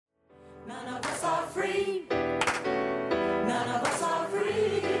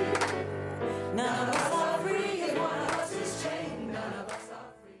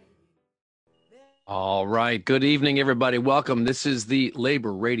right. Good evening, everybody. Welcome. This is the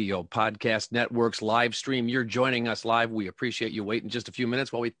Labor Radio Podcast Network's live stream. You're joining us live. We appreciate you waiting just a few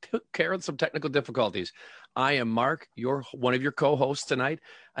minutes while we took care of some technical difficulties. I am Mark, one of your co-hosts tonight,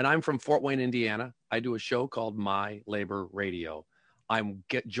 and I'm from Fort Wayne, Indiana. I do a show called My Labor Radio. I'm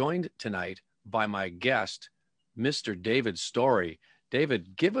joined tonight by my guest, Mr. David Story.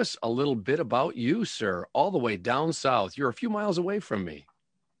 David, give us a little bit about you, sir, all the way down south. You're a few miles away from me.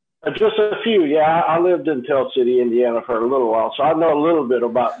 Just a few, yeah. I lived in Tell City, Indiana for a little while, so I know a little bit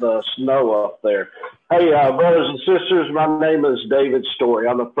about the snow up there. Hey, brothers and sisters, my name is David Story.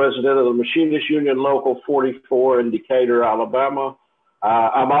 I'm the president of the Machinists Union Local 44 in Decatur, Alabama.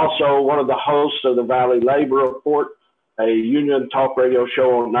 I'm also one of the hosts of the Valley Labor Report, a union talk radio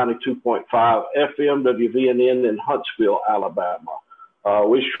show on 92.5 FM WVNN in Huntsville, Alabama.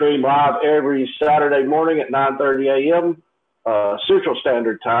 We stream live every Saturday morning at 9:30 a.m. Central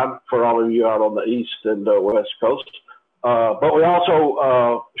Standard Time for all of you out on the East and West Coast. But we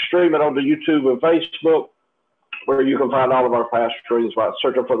also stream it on the YouTube and Facebook, where you can find all of our past streams by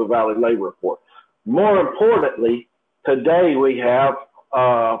searching for the Valley Labor Report. More importantly, today we have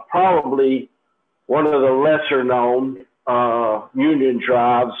probably one of the lesser known union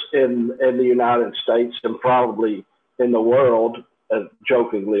drives in the United States and probably in the world,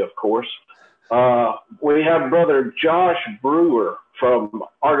 jokingly, of course. We have Brother Josh Brewer from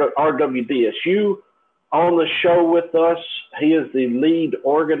RWDSU on the show with us. He is the lead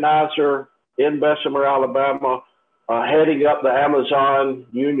organizer in Bessemer, Alabama, heading up the Amazon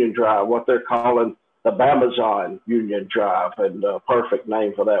Union Drive, what they're calling the Bamazon Union Drive, and perfect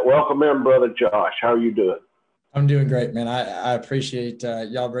name for that. Welcome in, Brother Josh. How are you doing? I'm doing great, man. I appreciate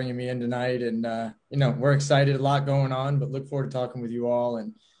y'all bringing me in tonight, and we're excited. A lot going on, but look forward to talking with you all.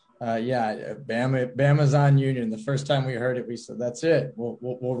 And Bamazon Union. The first time we heard it, we said, "That's it.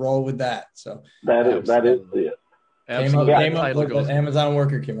 We'll roll with that." So that is it. Amazon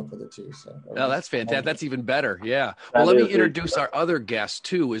worker came up with it too. So that's fantastic. That's even better. Yeah. Well, let me introduce our other guest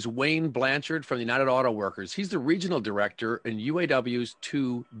too. Is Wayne Blanchard from the United Auto Workers. He's the regional director in UAW's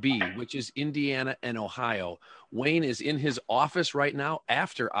 2B, which is Indiana and Ohio. Wayne is in his office right now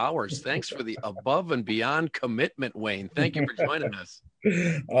after hours. Thanks for the above and beyond commitment, Wayne. Thank you for joining us.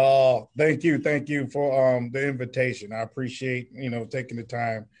 Oh, thank you. Thank you for the invitation. I appreciate, taking the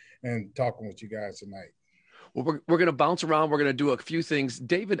time and talking with you guys tonight. Well, we're going to bounce around. We're going to do a few things.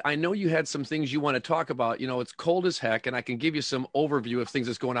 David, I know you had some things you want to talk about. It's cold as heck, and I can give you some overview of things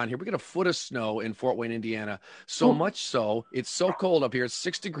that's going on here. We got a foot of snow in Fort Wayne, Indiana. So much so, it's so cold up here. It's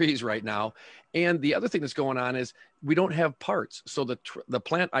 6 degrees right now. And the other thing that's going on is we don't have parts. So the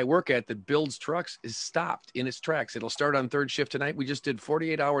plant I work at that builds trucks is stopped in its tracks. It'll start on third shift tonight. We just did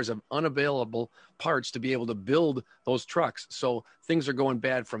 48 hours of unavailable parts to be able to build those trucks. So things are going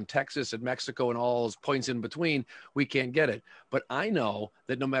bad from Texas and Mexico and all those points in between. We can't get it. But I know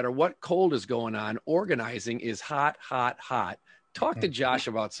that no matter what cold is going on, organizing is hot, hot, hot. Talk to Josh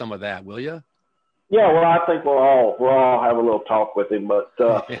about some of that, will you? Yeah, well, I think we'll all have a little talk with him. But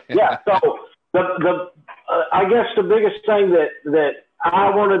yeah, so I guess the biggest thing that I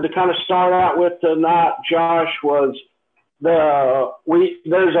wanted to kind of start out with tonight, Josh, was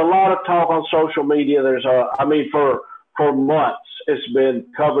there's a lot of talk on social media. For months it's been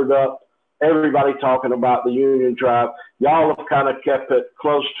covered up. Everybody talking about the Union Drive. Y'all have kind of kept it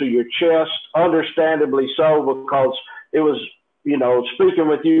close to your chest, understandably so, because it was, speaking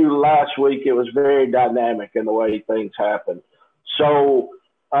with you last week, it was very dynamic in the way things happened. So,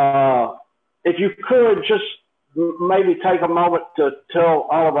 if you could just maybe take a moment to tell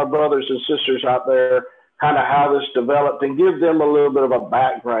all of our brothers and sisters out there kind of how this developed and give them a little bit of a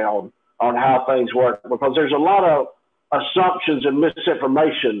background on how things work, because there's a lot of assumptions and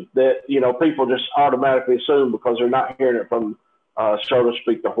misinformation that, people just automatically assume because they're not hearing it from, so to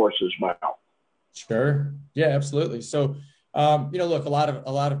speak, the horse's mouth. Sure. Yeah, absolutely. So, look, a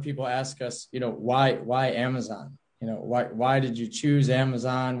lot of people ask us, why Amazon? Why did you choose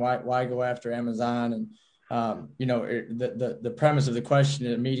Amazon? Why go after Amazon? And, the premise of the question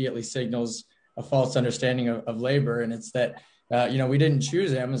immediately signals a false understanding of labor. And it's that, we didn't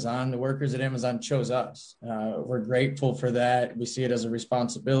choose Amazon. The workers at Amazon chose us. We're grateful for that. We see it as a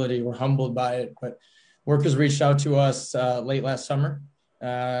responsibility. We're humbled by it. But workers reached out to us late last summer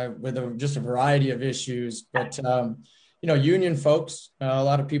with just a variety of issues. But union folks, a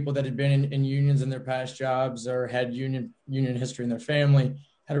lot of people that had been in unions in their past jobs or had union history in their family,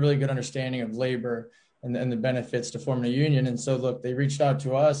 had a really good understanding of labor and the benefits to forming a union. And so, look, they reached out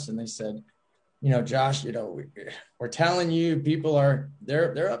to us and they said, Josh, we're telling you, people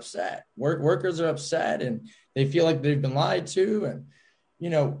they're upset. Workers are upset and they feel like they've been lied to. And,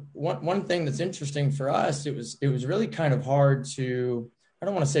 one thing that's interesting for us, it was really kind of hard to, I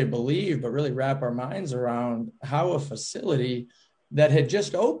don't want to say believe, but really wrap our minds around how a facility that had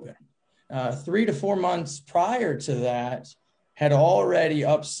just opened 3 to 4 months prior to that had already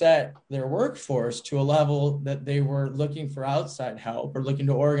upset their workforce to a level that they were looking for outside help or looking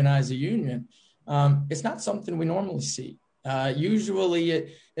to organize a union. It's not something we normally see. Usually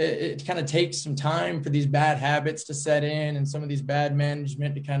it kind of takes some time for these bad habits to set in and some of these bad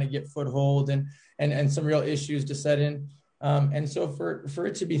management to kind of get foothold and some real issues to set in. And so for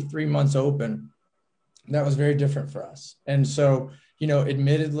it to be 3 months open, that was very different for us. And so,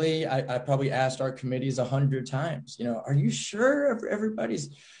 admittedly, I probably asked our committees 100 times, are you sure everybody's,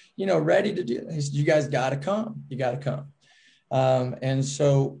 ready to do this? You guys got to come. You got to come. And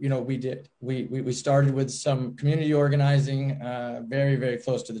so, we did. We started with some community organizing, very, very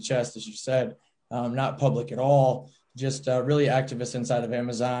close to the chest, as you said, not public at all, just really activists inside of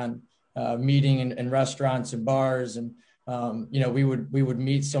Amazon, meeting in restaurants and bars. And, we would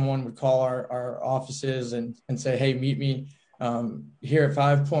meet, someone would call our offices and say, hey, meet me here at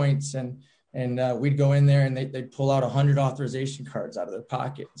 5 Points. And we'd go in there and they'd pull out 100 authorization cards out of their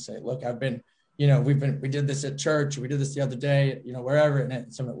pocket and say, look, I've been, we did this at church, we did this the other day, wherever,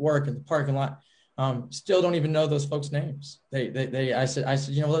 and some at work in the parking lot. Still don't even know those folks' names. I said,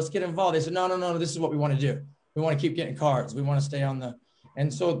 let's get involved. They said, no, this is what we want to do. We want to keep getting cards. We want to stay on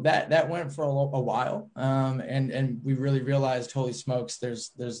and so that went for a while. And we really realized, holy smokes,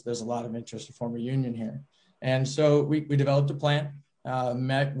 there's a lot of interest to form a union here. And so we developed a plan,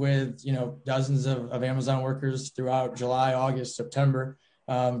 met with, dozens of Amazon workers throughout July, August, September,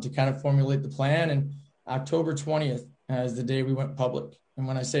 to kind of formulate the plan. And October 20th is the day we went public. And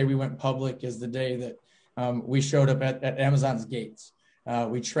when I say we went public, is the day that we showed up at Amazon's gates.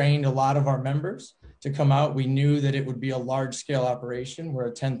 We trained a lot of our members to come out. We knew that it would be a large scale operation. We're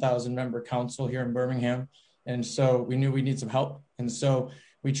a 10,000 member council here in Birmingham. And so we knew we need some help. And so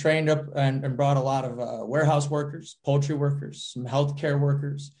we trained up and brought a lot of warehouse workers, poultry workers, some healthcare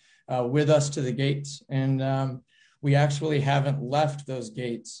workers with us to the gates. And we actually haven't left those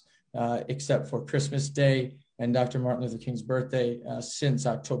gates except for Christmas Day and Dr. Martin Luther King's birthday since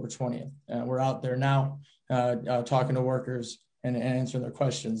October 20th. We're out there now talking to workers and answering their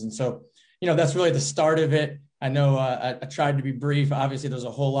questions. And so, that's really the start of it. I know I tried to be brief. Obviously, there's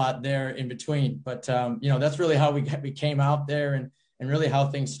a whole lot there in between, but, that's really how we came out there and really how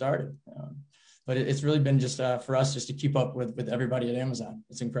things started. But it's really been just for us just to keep up with everybody at Amazon.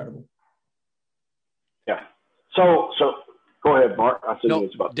 It's incredible. Yeah. So go ahead, Mark. I see no,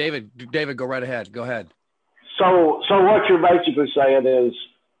 it's about David, go right ahead. Go ahead. So what you're basically saying is,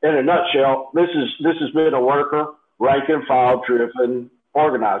 in a nutshell, this has been a worker, rank and file driven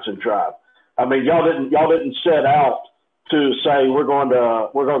organizing tribe. I mean, y'all didn't set out to say we're going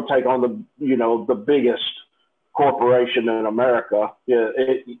to take on the biggest corporation in America. Yeah,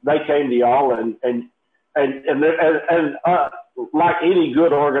 they came to y'all and like any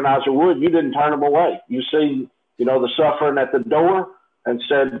good organizer would, you didn't turn them away. You see, the suffering at the door and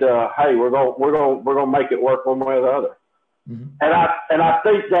said, hey, we're going to make it work one way or the other. Mm-hmm. And I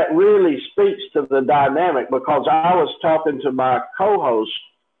think that really speaks to the dynamic, because I was talking to my co-host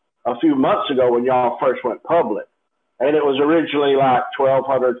a few months ago when y'all first went public, and it was originally like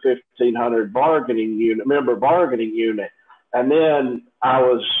 1,200, 1,500 member bargaining unit, and then I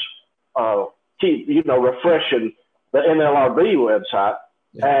was refreshing the NLRB website,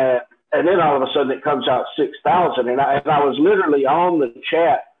 yeah. And then all of a sudden it comes out 6,000, and I was literally on the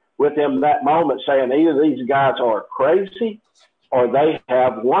chat with him that moment saying either these guys are crazy or they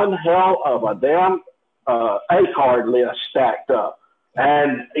have one hell of a damn A-card list stacked up.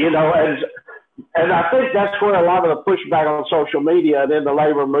 And, and I think that's where a lot of the pushback on social media and in the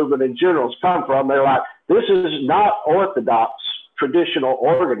labor movement in general has come from. They're like, this is not orthodox traditional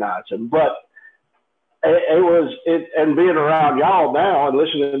organizing, but and being around y'all now and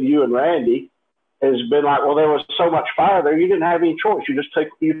listening to you and Randy has been like, well, there was so much fire there, you didn't have any choice.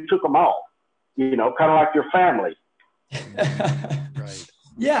 You took them all, kind of like your family. Right.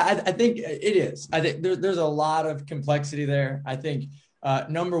 Yeah, I think it is. I think there's a lot of complexity there. I think,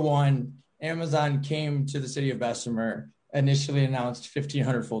 number one, Amazon came to the city of Bessemer, initially announced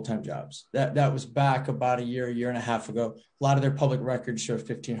 1,500 full-time jobs. That was back about a year and a half ago. A lot of their public records showed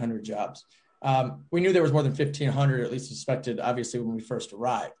 1,500 jobs. We knew there was more than 1,500, at least suspected, obviously, when we first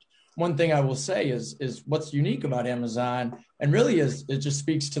arrived. One thing I will say is what's unique about Amazon, and really it just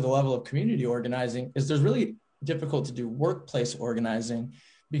speaks to the level of community organizing, is there's really difficult to do workplace organizing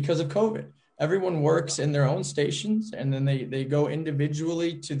because of COVID. Everyone works in their own stations, and then they go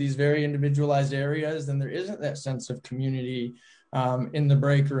individually to these very individualized areas, and there isn't that sense of community in the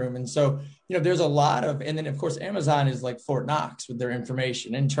break room. And so, there's a lot of, and then of course, Amazon is like Fort Knox with their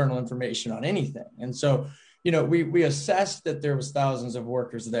information, internal information on anything. And so, we assessed that there was thousands of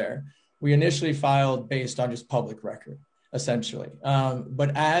workers there. We initially filed based on just public record, essentially.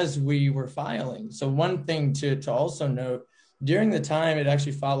 But as we were filing, so one thing to also note, during the time, it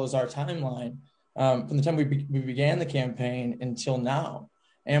actually follows our timeline, from the time we began the campaign until now.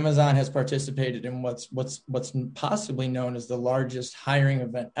 Amazon has participated in what's possibly known as the largest hiring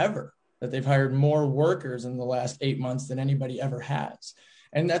event ever, that they've hired more workers in the last 8 months than anybody ever has.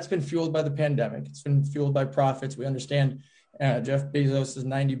 And that's been fueled by the pandemic. It's been fueled by profits. We understand Jeff Bezos'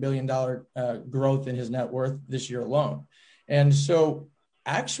 $90 billion growth in his net worth this year alone. And so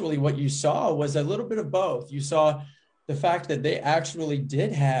actually what you saw was a little bit of both. You saw the fact that they actually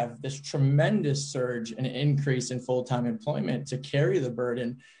did have this tremendous surge and increase in full-time employment to carry the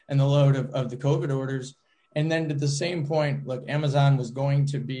burden and the load of the COVID orders. And then at the same point, look, Amazon was going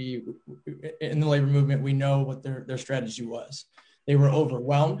to be in the labor movement. We know what their strategy was. They were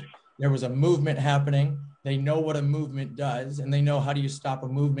overwhelmed. There was a movement happening. They know what a movement does, and they know how do you stop a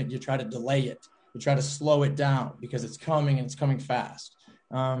movement? You try to delay it. You try to slow it down because it's coming and it's coming fast.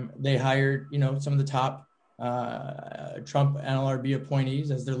 They hired, some of the top Trump NLRB appointees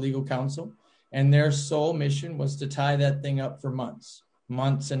as their legal counsel, and their sole mission was to tie that thing up for months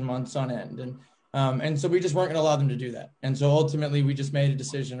and months on end. And so we just weren't going to allow them to do that. And so ultimately we just made a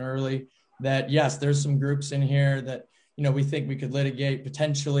decision early that yes, there's some groups in here that, we think we could litigate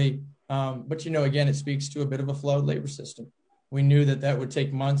potentially. But, again, it speaks to a bit of a flawed labor system. We knew that would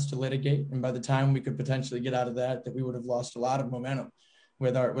take months to litigate. And by the time we could potentially get out of that we would have lost a lot of momentum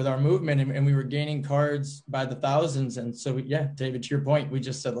with our movement, and we were gaining cards by the thousands. And so, David, to your point, we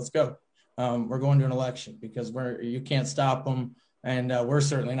just said, let's go. We're going to an election because you can't stop them, and we're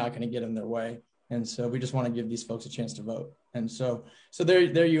certainly not going to get in their way. And so we just want to give these folks a chance to vote. And so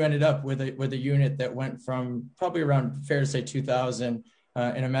there you ended up with a unit that went from probably around, fair to say, 2,000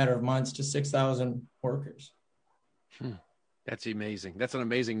 in a matter of months to 6,000 workers. That's amazing. That's an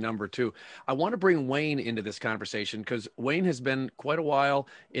amazing number too. I want to bring Wayne into this conversation because Wayne has been quite a while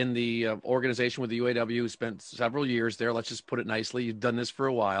in the organization with the UAW, spent several years there. Let's just put it nicely. You've done this for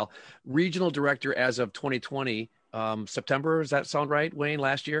a while. Regional director as of 2020, September. Does that sound right, Wayne,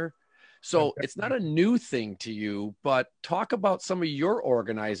 last year? So it's not a new thing to you, but talk about some of your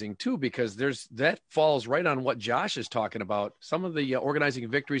organizing too, because that falls right on what Josh is talking about. Some of the organizing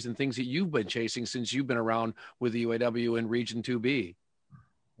victories and things that you've been chasing since you've been around with the UAW and Region 2B.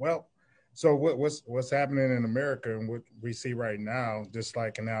 Well, so what's happening in America and what we see right now, just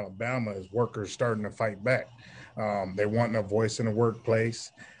like in Alabama, is workers starting to fight back. They want a voice in the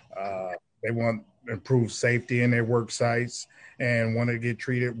workplace. They want improved safety in their work sites and want to get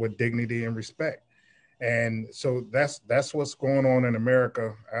treated with dignity and respect. And so that's what's going on in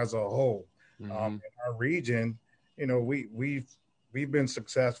America as a whole. Mm-hmm. In our region, we've been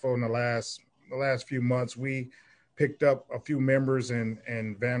successful in the last few months. We picked up a few members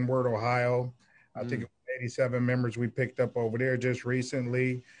in Van Wert, Ohio. I think it was 87 members we picked up over there just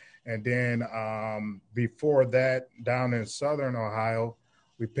recently. And then before that, down in Southern Ohio,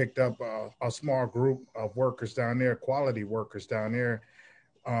 we picked up a small group of workers down there, quality workers down there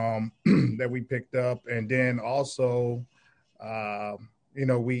that we picked up. And then also,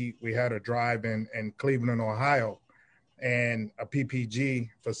 we had a drive in Cleveland, Ohio, and a PPG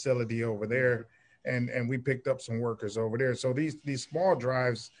facility over there. And we picked up some workers over there. So these small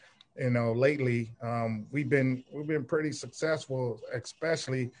drives, lately, we've been pretty successful,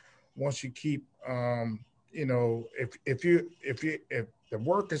 especially once you keep, if the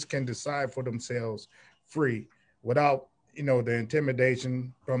workers can decide for themselves free without, the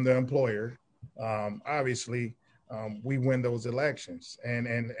intimidation from the employer. Obviously, we win those elections,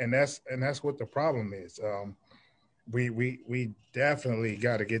 and that's what the problem is. We definitely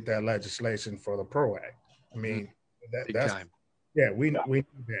got to get that legislation for the PRO Act. I mean, that's time. Yeah, we need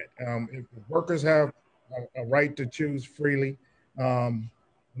that. If workers have a right to choose freely,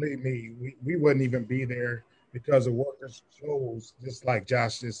 believe me, we wouldn't even be there. Because the workers chose, just like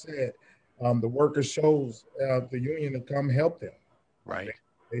Josh just said, the workers chose the union to come help them. Right.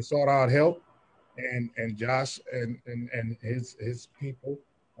 They sought out help, and Josh and his people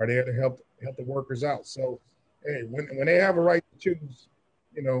are there to help the workers out. So, hey, when they have a right to choose,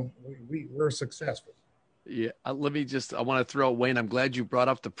 we're successful. Yeah. I want to throw, Wayne, I'm glad you brought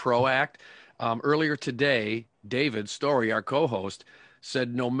up the PRO Act. Earlier today, David Story, our co-host,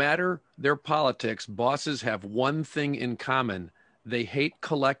 said no matter their politics, bosses have one thing in common. They hate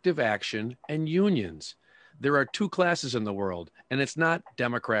collective action and unions. there are two classes in the world, and it's not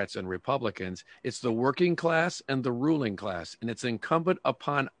Democrats and Republicans. It's the working class and the ruling class. And it's incumbent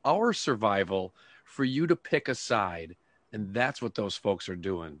upon our survival for you to pick a side. And that's what those folks are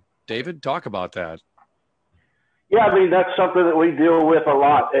doing. David, talk about that. Yeah, I mean, that's something that we deal with a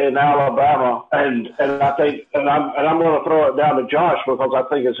lot in Alabama. And I think, and I'm going to throw it down to Josh because I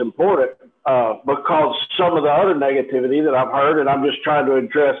think it's important, because some of the other negativity that I've heard, and I'm just trying to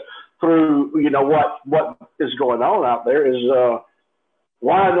address through, you know, what is going on out there is,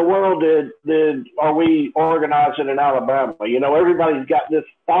 why in the world are we organizing in Alabama? You know, everybody's got this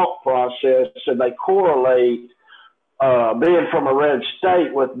thought process and they correlate being from a red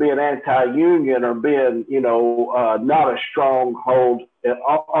state with being anti-union or being, you know, not a stronghold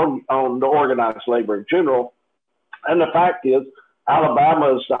on the organized labor in general. And the fact is,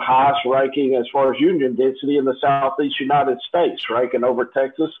 Alabama is the highest ranking as far as union density in the Southeast United States, ranking over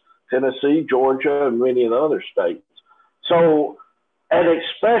Texas, Tennessee, Georgia, and many of the other states. So, and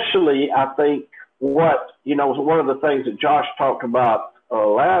especially, I think what, you know, one of the things that Josh talked about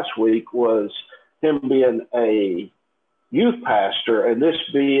last week was him being a youth pastor and this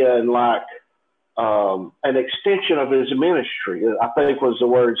being like an extension of his ministry, I think was the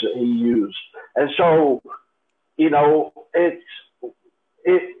words that he used. And so, you know, it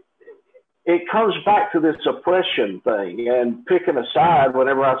comes back to this oppression thing and picking a side.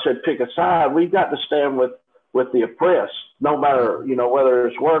 Whenever I said pick a side, we've got to stand with the oppressed, no matter, you know, whether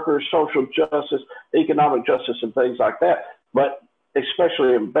it's workers, social justice, economic justice, and things like that. But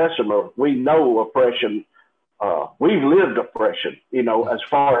especially in Bessemer, we know oppression. We've lived oppression, you know, as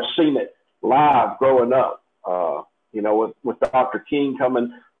far as seeing it live growing up, you know, with Dr. King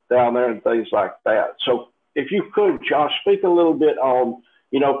coming down there and things like that. So if you could, Josh, speak a little bit on,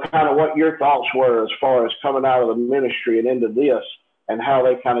 you know, kind of what your thoughts were as far as coming out of the ministry and into this and how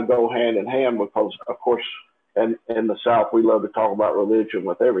they kind of go hand in hand, because, of course, in the South, we love to talk about religion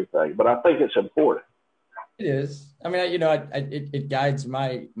with everything, but I think it's important. It is. I mean, you know, it guides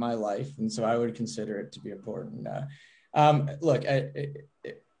my life, and so I would consider it to be important. Look,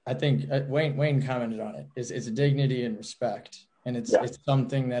 I think Wayne commented on it. It's a dignity and respect, and it's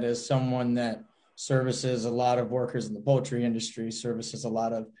something that is someone that services a lot of workers in the poultry industry, services a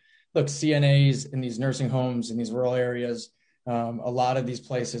lot of CNAs in these nursing homes in these rural areas. A lot of these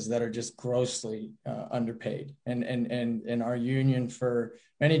places that are just grossly underpaid, and our union for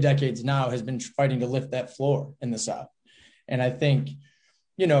many decades now has been fighting to lift that floor in the South. And I think,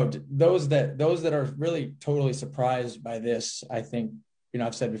 you know, those that are really totally surprised by this, I think, you know,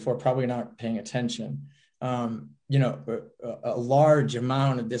 I've said before, probably not paying attention. You know, a large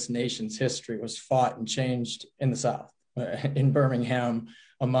amount of this nation's history was fought and changed in the South, in Birmingham,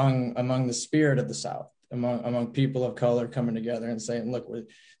 among the spirit of the South. Among people of color coming together and saying, look,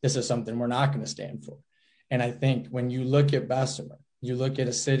 this is something we're not going to stand for. And I think when you look at Bessemer, you look at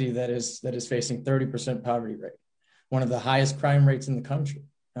a city that is facing 30% poverty rate, one of the highest crime rates in the country.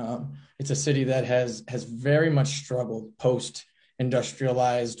 It's a city that has very much struggled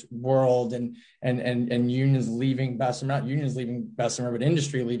post-industrialized world and unions leaving Bessemer, not unions leaving Bessemer, but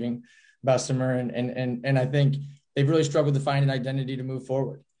industry leaving Bessemer. And I think they've really struggled to find an identity to move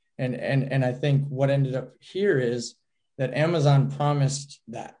forward. And I think what ended up here is that Amazon promised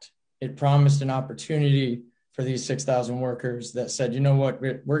that. It promised an opportunity for these 6,000 workers that said, you know what,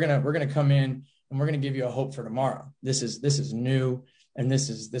 we're gonna come in and we're gonna give you a hope for tomorrow. This is new, and this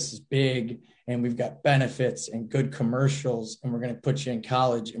is big, and we've got benefits and good commercials, and we're gonna put you in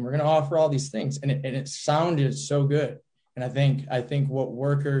college, and we're gonna offer all these things. And it sounded so good. And I think what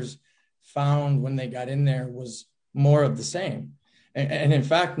workers found when they got in there was more of the same. And in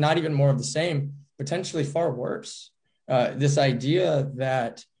fact, not even more of the same, potentially far worse. This idea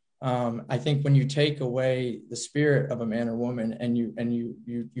that I think when you take away the spirit of a man or woman and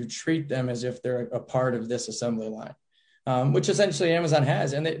you treat them as if they're a part of this assembly line, which essentially Amazon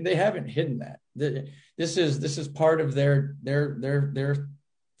has, and they haven't hidden that. This is part of their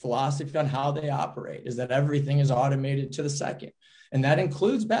philosophy on how they operate, is that everything is automated to the second, and that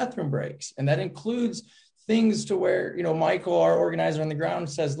includes bathroom breaks, and that includes things to where, you know, Michael, our organizer on the ground,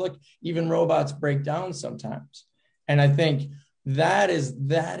 says, look, even robots break down sometimes. And I think that is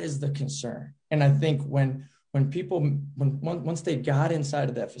the concern. And I think when once they got inside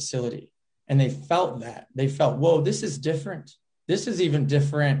of that facility and they felt, whoa, this is different. This is even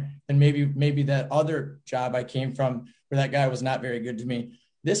different than maybe that other job I came from where that guy was not very good to me.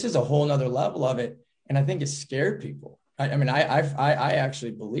 This is a whole nother level of it. And I think it scared people. I mean, I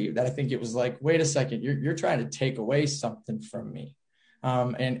actually believe that. I think it was like, wait a second, you're trying to take away something from me.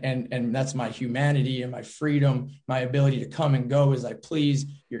 And that's my humanity and my freedom, my ability to come and go as I please.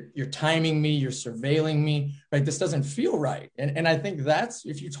 You're timing me, you're surveilling me, right? This doesn't feel right. And I think that's,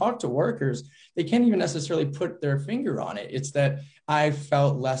 if you talk to workers, they can't even necessarily put their finger on it. It's that I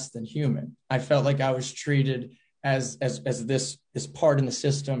felt less than human. I felt like I was treated as this part in the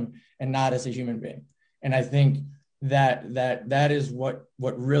system and not as a human being. And I think that is what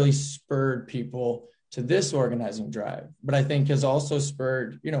really spurred people to this organizing drive, but I think has also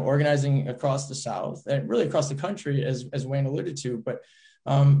spurred, organizing across the South and really across the country, as Wayne alluded to. But,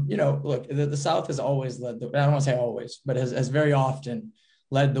 look, the South has always led I don't want to say always, but has very often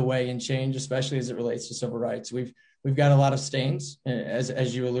led the way in change, especially as it relates to civil rights. We've got a lot of stains,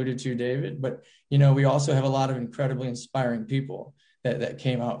 as you alluded to, David, but, we also have a lot of incredibly inspiring people that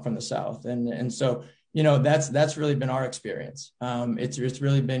came out from the South. And so, that's really been our experience. It's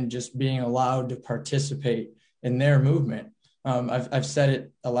really been just being allowed to participate in their movement. I've said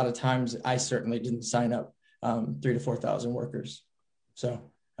it a lot of times. I certainly didn't sign up 3,000 to 4,000 workers.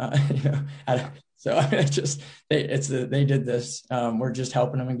 So, they did this. We're just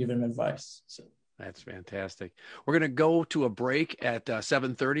helping them and giving them advice. So. That's fantastic. We're going to go to a break at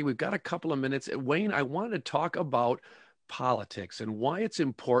 7:30. We've got a couple of minutes. Wayne, I wanted to talk about politics and why it's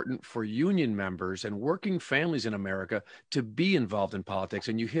important for union members and working families in America to be involved in politics.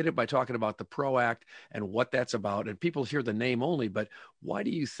 And you hit it by talking about the PRO Act and what that's about. And people hear the name only, but why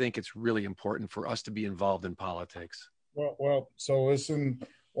do you think it's really important for us to be involved in politics? Well, so listen,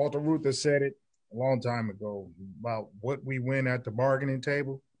 Walter Reuther said it a long time ago about what we win at the bargaining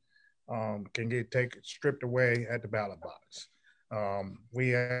table can get stripped away at the ballot box. We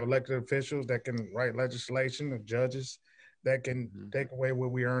have elected officials that can write legislation, and judges that can take away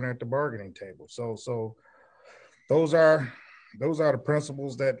what we earn at the bargaining table. So those are the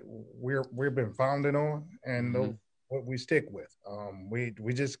principles that we've been founded on, and what we stick with.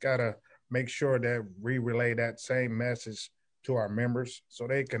 We just gotta make sure that we relay that same message to our members so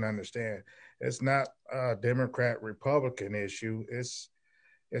they can understand it's not a Democrat Republican issue. It's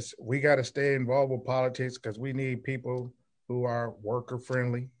we got to stay involved with politics because we need people who are worker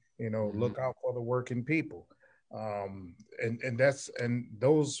friendly. Look out for the working people. And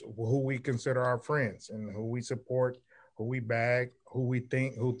those who we consider our friends and who we support, who we bag, who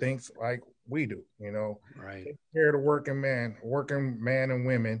thinks like we do, right. Take care of the working man and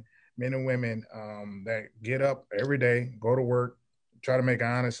women, men and women, that get up every day, go to work, try to make an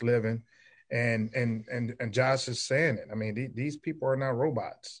honest living. And Josh is saying it. I mean, these people are not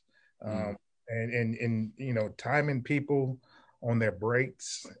robots. And timing people on their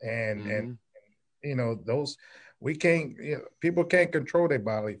breaks and those, we can't, people can't control their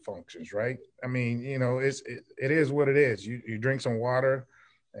bodily functions, right? I mean, it is what it is. You drink some water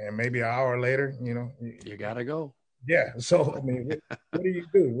and maybe an hour later, you gotta go. Yeah. So, I mean, what do you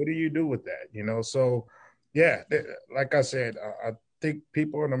do? What do you do with that? So yeah, like I said, I think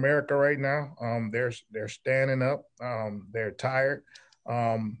people in America right now, they're standing up. They're tired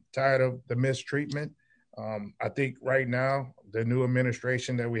of the mistreatment. I think right now, the new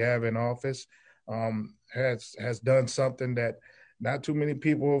administration that we have in office, has done something that not too many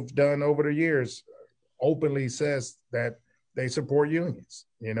people have done over the years. Openly says that they support unions,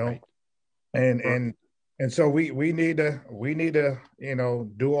 Right. and so we need to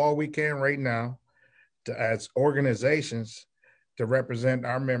do all we can right now as organizations to represent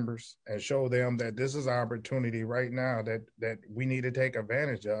our members and show them that this is our opportunity right now that we need to take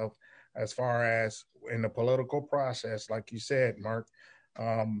advantage of, as far as in the political process, like you said, Mark.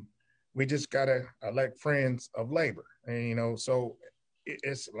 We just got to elect friends of labor. And, so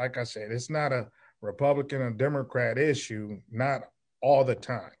it's like I said, it's not a Republican or Democrat issue, not all the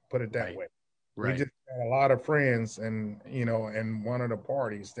time, put it that way. Right. We just got a lot of friends and one of the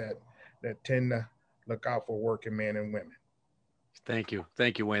parties that tend to look out for working men and women. Thank you,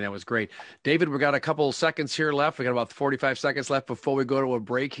 Wayne. That was great. David, we got a couple seconds here left. We got about 45 seconds left before we go to a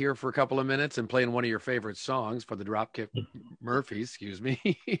break here for a couple of minutes and playing one of your favorite songs for the Dropkick Murphys. Excuse me.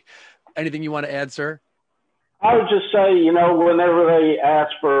 Anything you want to add, sir? I would just say, whenever they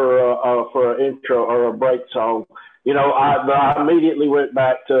ask for an intro or a break song, I immediately went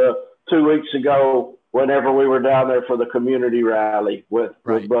back to 2 weeks ago whenever we were down there for the community rally with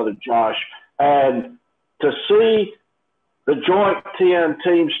Brother Josh, and to see the Joint 10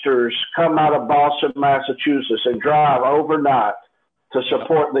 Teamsters come out of Boston, Massachusetts, and drive overnight to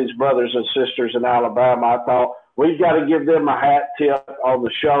support these brothers and sisters in Alabama, I thought we've got to give them a hat tip on the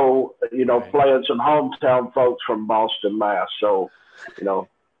show, playing some hometown folks from Boston, Mass. So,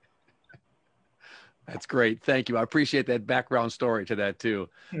 That's great. Thank you. I appreciate that background story to that too.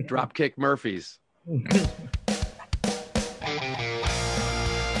 Dropkick Murphys.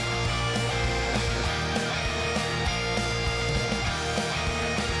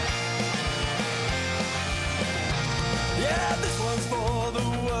 one's for the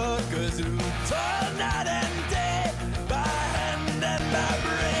workers who toil night and day by hand and by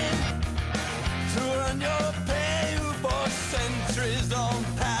brain to earn your pay, who for centuries on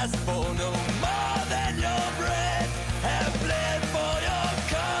past for no more than your bread have bled for your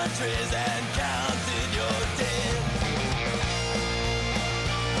countries and counted your dead.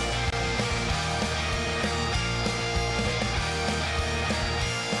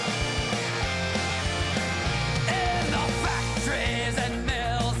 In the factories and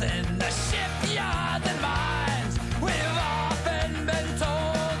mills, in the shipyards and mines, we've often been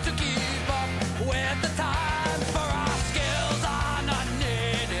told to keep up with the times, for our skills are not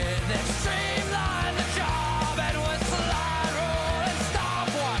needed. They've streamlined the job, and with slide rule and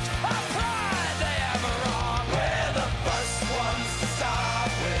stopwatch, our pride they have wrong. We're the first ones to stop,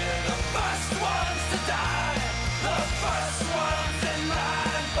 we're the first ones to die, the first ones in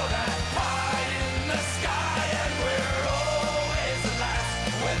line for that pie in the sky, and we're always the last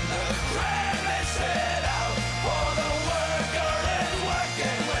when the crane is set out, for the worker is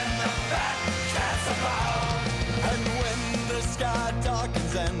working when the fat cat's about. And when the sky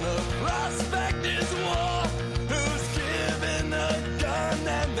darkens and the prospect is war, who's given a gun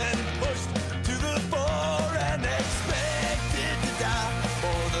and then pushed to the fore and expected to die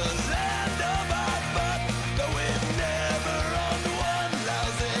for the land of our birth, though we've never owned one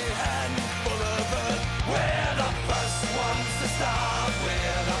lousy handful of earth. We're the first ones to stop,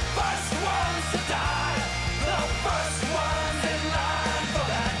 we're the first ones to die, the first ones in line for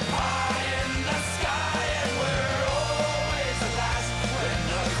that pie in the sky, and we're always the last when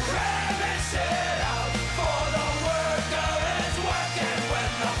the crane is set out, for the worker is working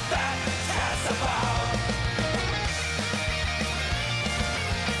when the fat cat's about.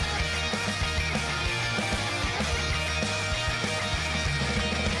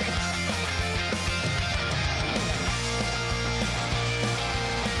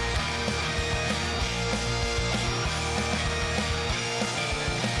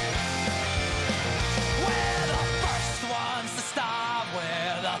 We're the first ones to stop,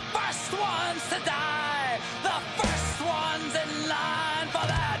 we're the first ones to die, the first ones in line for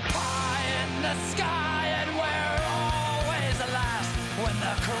that pie in the sky, and we're always the last when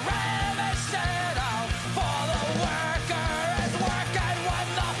the crane is set out, for the worker is working when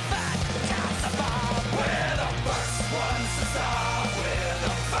the fat cat's about. We're the first ones to stop, we're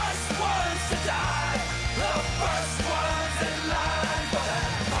the first ones to die, the first ones in line for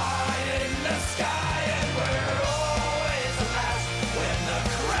that pie in the sky, and we're always the last when the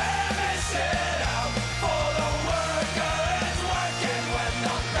crane is set out, for the worker is working when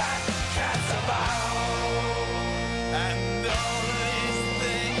the fat cat's about. And all these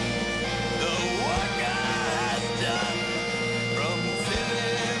things the worker has done, from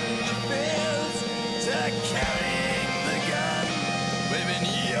tilling the fields to carrying the gun, we've been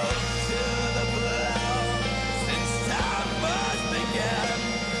yoked to the plow since time first began,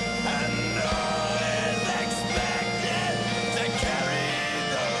 and always expected to carry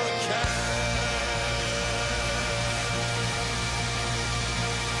the can.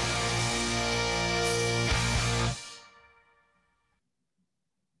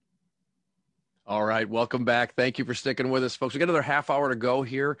 All right, welcome back. Thank you for sticking with us, folks. We got another half hour to go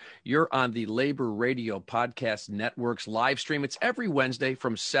here. You're on the Labor Radio Podcast Network's live stream. It's every Wednesday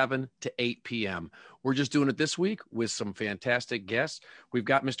from 7 to 8 p.m. We're just doing it this week with some fantastic guests. We've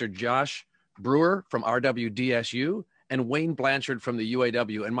got Mr. Josh Brewer from RWDSU and Wayne Blanchard from the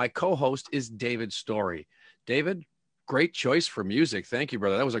UAW. And my co-host is David Story. David, great choice for music. Thank you,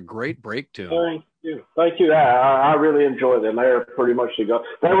 brother. That was a great break tune. Thank you. Thank you. I really enjoyed them. They're pretty much the go.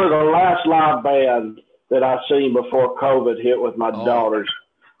 They were the last live band that I seen before COVID hit with my daughters.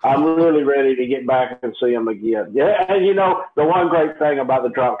 I'm really ready to get back and see them again. Yeah, and you know, the one great thing about the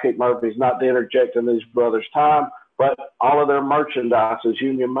Dropkick Murphys, not to interject in these brothers' time, but all of their merchandise is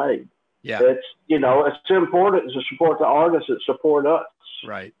union made. Yeah. It's, you know, it's important to support the artists that support us.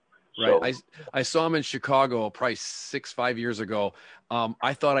 Right. Right. So, I saw them in Chicago probably 5 years ago.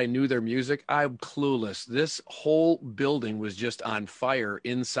 I thought I knew their music. I'm clueless. This whole building was just on fire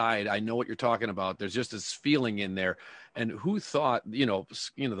inside. I know what you're talking about. There's just this feeling in there. And who thought, you know,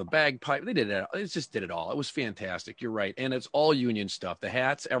 the bagpipe, they did it. It just did it all. It was fantastic. You're right. And it's all union stuff. The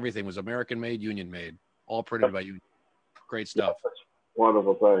hats, everything was American made, union made, all printed by union. Great stuff. Yeah, that's a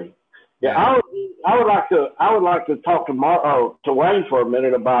wonderful thing. Yeah. I would like to talk to Wayne for a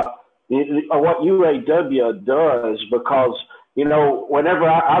minute about what UAW does, because, you know, whenever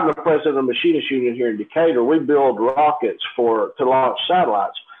I'm the president of the Machinists Union here in Decatur, we build rockets to launch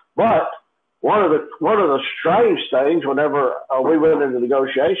satellites. But one of the strange things whenever we went into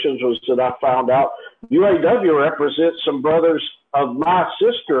negotiations was that I found out UAW represents some brothers of my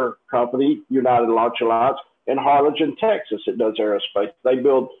sister company, United Launch Alliance, in Harlingen, Texas. It does aerospace. They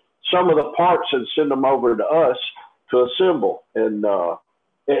build some of the parts and send them over to us to assemble and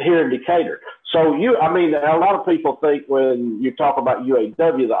here in Decatur. So a lot of people think when you talk about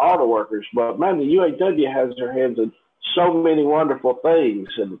UAW, the auto workers, but man, the UAW has their hands in so many wonderful things.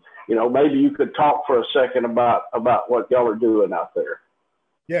 And, maybe you could talk for a second about what y'all are doing out there.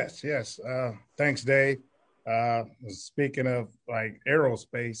 Yes. Thanks, Dave. Speaking of like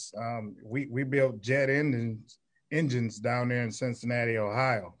aerospace, we built jet engines down there in Cincinnati,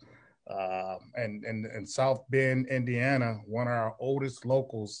 Ohio. And South Bend, Indiana, one of our oldest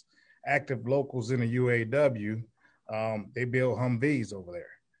active locals in the UAW, they build Humvees over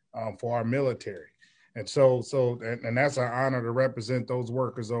there for our military. And so that's an honor to represent those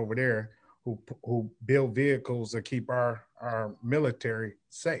workers over there who build vehicles that keep our military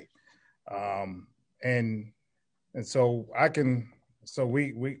safe. And so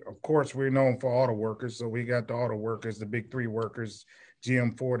we of course we're known for auto workers. So we got the auto workers, the big three workers,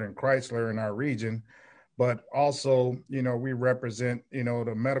 GM, Ford, and Chrysler in our region. But also, we represent,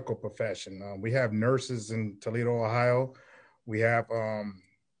 the medical profession. We have nurses in Toledo, Ohio. We have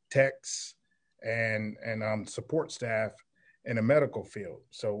techs and support staff in the medical field.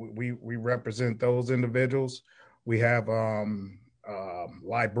 So we represent those individuals. We have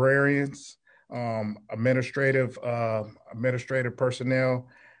librarians, administrative personnel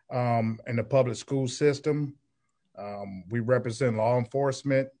in the public school system. We represent law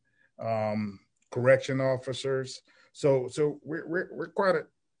enforcement, correction officers. So we're quite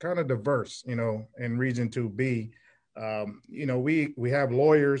kind of diverse, in Region 2B. We have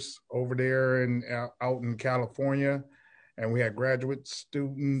lawyers over there and out in California, and we have graduate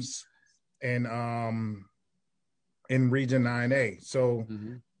students in Region 9A. So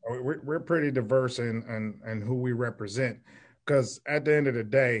we're pretty diverse in who we represent, because at the end of the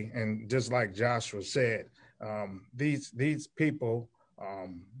day, and just like Joshua said, these people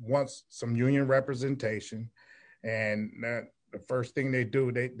want some union representation, and the first thing they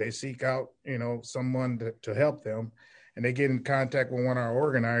do, they seek out, someone to help them, and they get in contact with one of our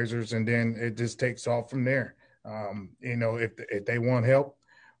organizers, and then it just takes off from there. If they want help,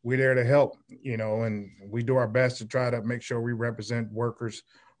 we're there to help, and we do our best to try to make sure we represent workers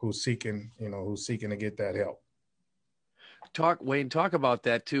who's seeking to get that help. Wayne, talk about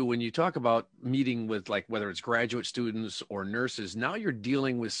that too. When you talk about meeting with, like, whether it's graduate students or nurses, now you're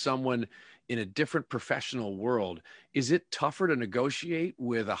dealing with someone in a different professional world. Is it tougher to negotiate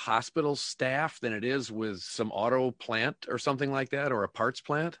with a hospital staff than it is with some auto plant or something like that, or a parts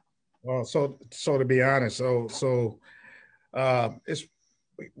plant? Well, so to be honest,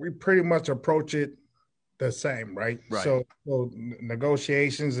 we pretty much approach it the same, right? So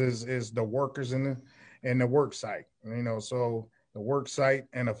negotiations is the workers in the work site. So the work site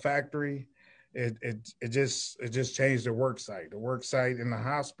and a factory, it just changed the work site. The work site in the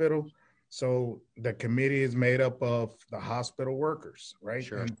hospital. So the committee is made up of the hospital workers, right?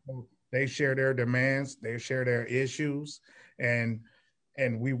 Sure. And so they share their demands, they share their issues, and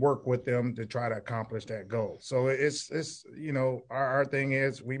we work with them to try to accomplish that goal. So it's our thing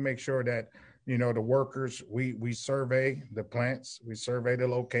is we make sure that, the workers, we survey the plants, we survey the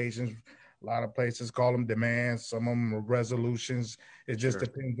locations. A lot of places call them demands, some of them are resolutions. It just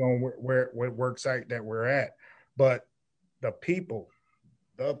depends on what work site that we're at. But the people,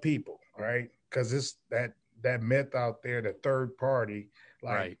 right? Because it's that myth out there, the third party,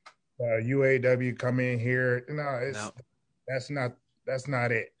 like UAW come in here. That's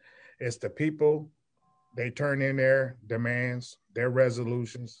not it. It's the people. They turn in their demands, their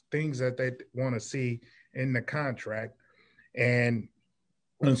resolutions, things that they want to see in the contract. And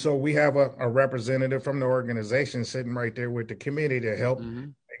so we have a representative from the organization sitting right there with the committee to help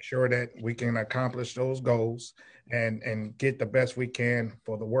make sure that we can accomplish those goals and get the best we can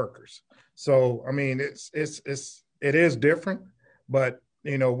for the workers. So, I mean, it is different, but,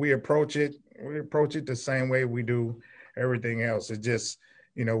 we approach it the same way we do everything else. It just,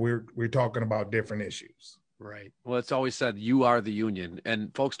 we're talking about different issues. Right. Well, it's always said you are the union,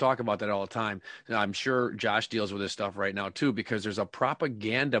 and folks talk about that all the time. And I'm sure Josh deals with this stuff right now too, because there's a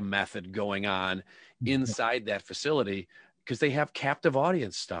propaganda method going on inside that facility, because they have captive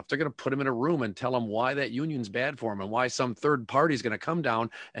audience stuff. They're going to put them in a room and tell them why that union's bad for them and why some third party is going to come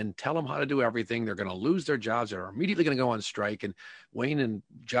down and tell them how to do everything. They're going to lose their jobs. They're immediately going to go on strike. And Wayne and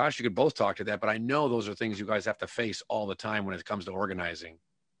Josh, you could both talk to that, but I know those are things you guys have to face all the time when it comes to organizing.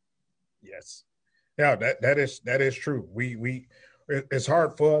 Yes. Yeah, that is true. We it's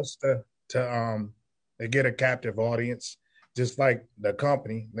hard for us to get a captive audience, just like the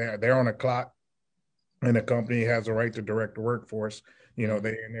company. They're on a clock, and the company has a right to direct the workforce.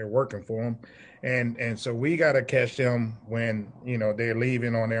 They're working for them, and so we got to catch them when they're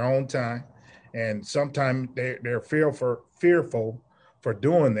leaving on their own time, and sometimes they're fearful for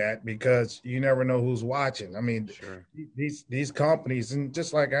doing that because you never know who's watching. I mean, Sure. these companies, and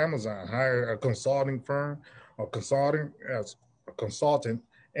just like Amazon, hire a consulting firm or as a consultant,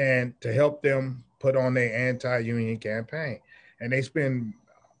 and to help them put on their anti-union campaign, and they spend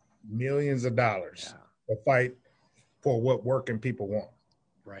millions of dollars to fight for what working people want.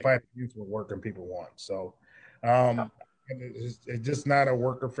 Right. Fight against what working people want. So it's just not a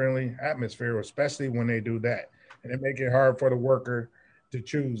worker-friendly atmosphere, especially when they do that, and it make it hard for the worker to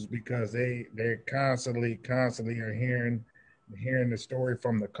choose because they're constantly are hearing the story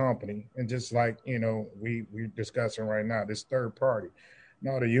from the company, and just like we're discussing right now, this third party.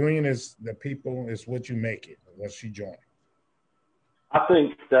 No, the union is the people, is what you make it once you join. I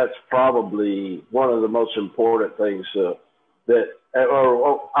think that's probably one of the most important things or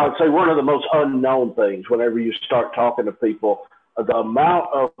I would say one of the most unknown things whenever you start talking to people, the amount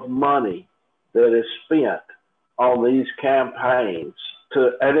of money that is spent on these campaigns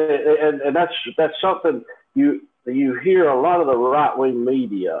and that's something you hear a lot of the right-wing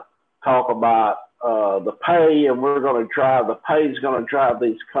media talk about, the pay, and the pay is going to drive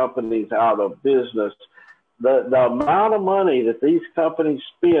these companies out of business. The amount of money that these companies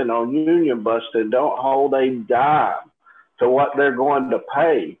spend on union busting don't hold a dime to what they're going to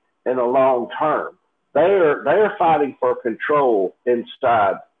pay in the long term. They're fighting for control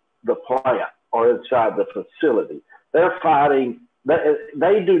inside the plant or inside the facility. They're fighting.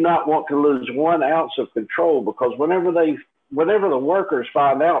 They do not want to lose 1 ounce of control, because whenever the workers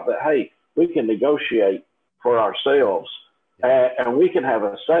find out that, hey, we can negotiate for ourselves and we can have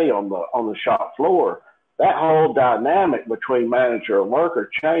a say on the shop floor, that whole dynamic between manager and worker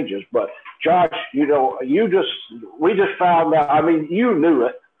changes. But Josh, we just found out. I mean, you knew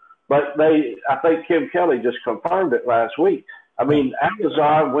it, but I think Kim Kelly just confirmed it last week. I mean,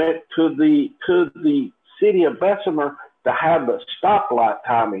 Amazon went to the city of Bessemer to have the stoplight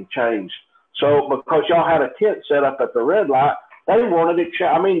timing changed. So because y'all had a tent set up at the red light, they wanted it changed.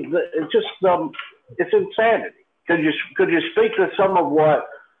 I mean, it's just it's insanity. Could you speak to some of what?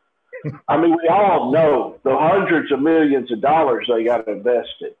 I mean, we all know the hundreds of millions of dollars they got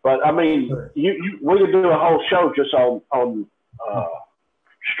invested, but I mean, we could do a whole show just on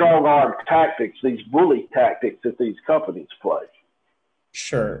strong arm tactics, these bully tactics that these companies play.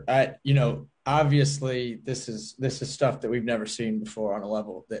 Sure. Obviously this is stuff that we've never seen before on a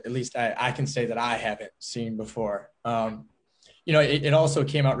level that at least I can say that I haven't seen before. It also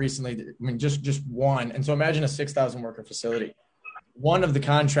came out recently that, I mean, just one. And so imagine a 6,000 worker facility. One of the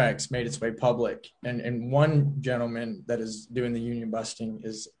contracts made its way public, and one gentleman that is doing the union busting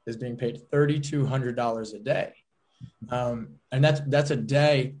is being paid $3,200 a day. And that's a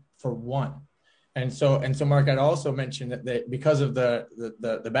day for one. And so Mark, I'd also mention that because of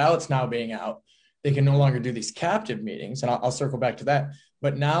the ballots now being out, they can no longer do these captive meetings. And I'll circle back to that.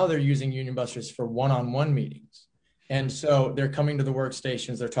 But now they're using union busters for one-on-one meetings. And so they're coming to the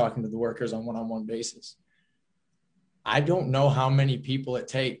workstations. They're talking to the workers on one-on-one basis. I don't know how many people it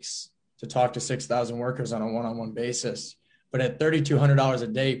takes to talk to 6,000 workers on a one-on-one basis, but at $3,200 a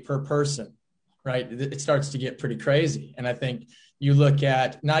day per person, right, it starts to get pretty crazy. And I think you look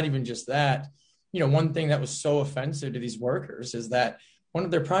at not even just that, one thing that was so offensive to these workers is that one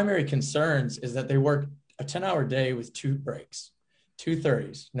of their primary concerns is that they work a 10-hour day with 2 breaks, 2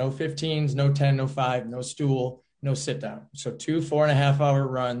 30s, no 15s, no 10, no 5, no stool, no sit down. So 2 4.5-hour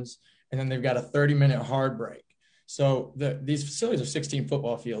runs, and then they've got a 30-minute hard break. So these facilities are 16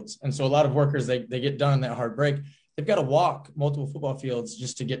 football fields. And so a lot of workers, they get done on that hard break. They've got to walk multiple football fields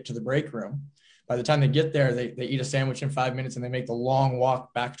just to get to the break room. By the time they get there, they eat a sandwich in 5 minutes and they make the long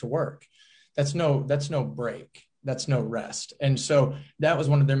walk back to work. That's no break. That's no rest. And so that was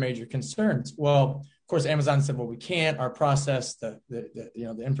one of their major concerns. Well, of course, Amazon said, well, we can't, our process, the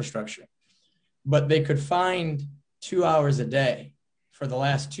infrastructure. But they could find 2 hours a day for the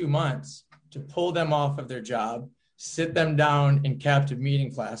last 2 months to pull them off of their job, sit them down in captive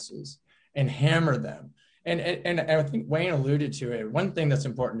meeting classes, and hammer them. And I think Wayne alluded to it. One thing that's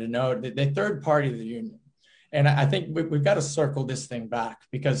important to note, the third party of the union. And I think we've got to circle this thing back,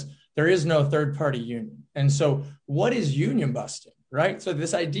 because there is no third party union. And so what is union busting, right? So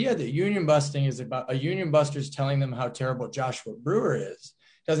this idea that union busting is about a union buster's telling them how terrible Joshua Brewer is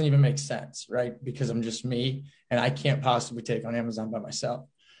doesn't even make sense, right? Because I'm just me and I can't possibly take on Amazon by myself.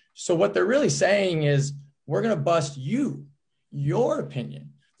 So what they're really saying is, we're going to bust you, your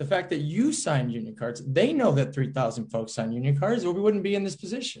opinion. The fact that you signed union cards, they know that 3,000 folks signed union cards, or we wouldn't be in this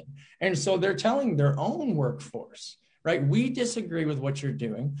position. And so they're telling their own workforce, right? We disagree with what you're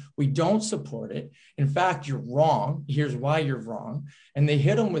doing. We don't support it. In fact, you're wrong. Here's why you're wrong. And they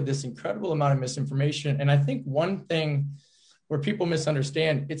hit them with this incredible amount of misinformation. And I think one thing where people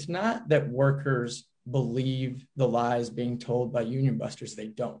misunderstand, it's not that workers believe the lies being told by union busters. They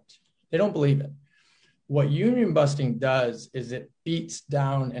don't believe it. What union busting does is it beats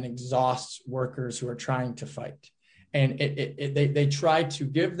down and exhausts workers who are trying to fight. And they try to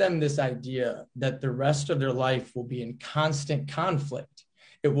give them this idea that the rest of their life will be in constant conflict.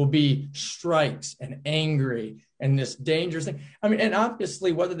 It will be strikes and angry and this dangerous thing. I mean, and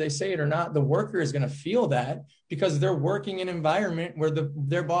obviously, whether they say it or not, the worker is going to feel that because they're working in an environment where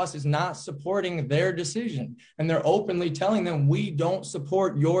their boss is not supporting their decision. And they're openly telling them, we don't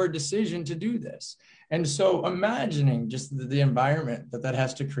support your decision to do this. And so imagining just the environment that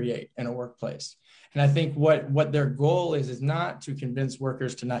has to create in a workplace. And I think what their goal is not to convince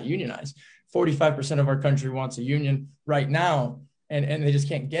workers to not unionize. 45% of our country wants a union right now, and they just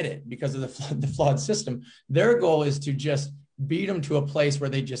can't get it because of the flawed system. Their goal is to just beat them to a place where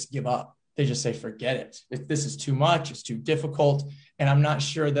they just give up. They just say, forget it. This is too much. It's too difficult. And I'm not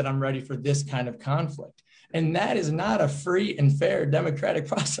sure that I'm ready for this kind of conflict. And that is not a free and fair democratic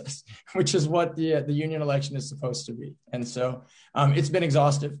process, which is what the union election is supposed to be. And so it's been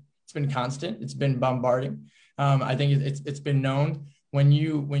exhaustive. It's been constant. It's been bombarding. I think it's been known when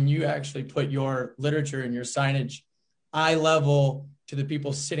you actually put your literature and your signage eye level to the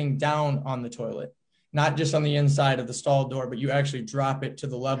people sitting down on the toilet, not just on the inside of the stall door, but you actually drop it to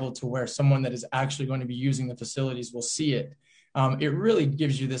the level to where someone that is actually going to be using the facilities will see it. It really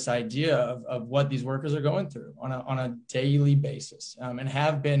gives you this idea of what these workers are going through on a daily basis, and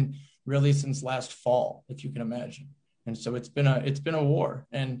have been really since last fall, if you can imagine. And so it's been a war,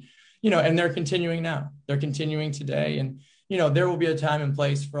 and and they're continuing now. They're continuing today, and there will be a time and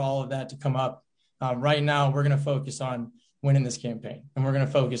place for all of that to come up. Right now, we're going to focus on winning this campaign, and we're going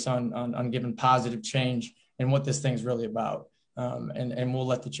to focus on giving positive change and what this thing's really about. And we'll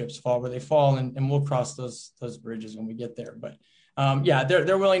let the chips fall where they fall, and we'll cross those bridges when we get there. But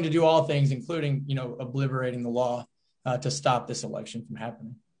they're willing to do all things, including obliterating the law to stop this election from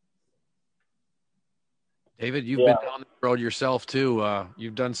happening. David, you've been down the road yourself too.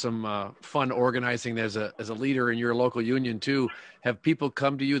 You've done some fun organizing as a leader in your local union too. Have people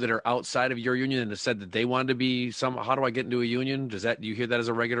come to you that are outside of your union and have said that they wanted to be how do I get into a union? Do you hear that as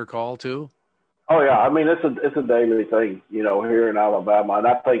a regular call too? Oh yeah, I mean it's a daily thing, here in Alabama, and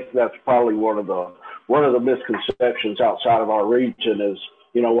I think that's probably one of the misconceptions outside of our region is,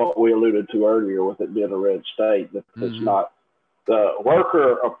 what we alluded to earlier with it being a red state. That it's not the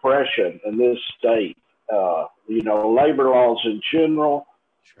worker oppression in this state. Labor laws in general,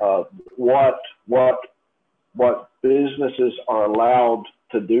 what businesses are allowed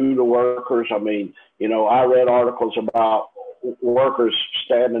to do to workers. I mean, I read articles about workers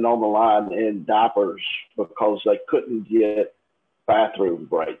standing on the line in diapers because they couldn't get bathroom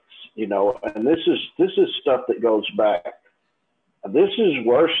breaks, and this is stuff that goes back. This is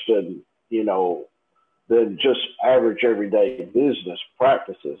worse than just average everyday business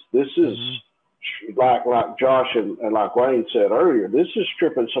practices. This is like Josh and like Wayne said earlier, this is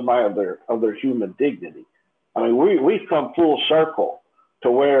stripping somebody of their human dignity. I mean, we've come full circle to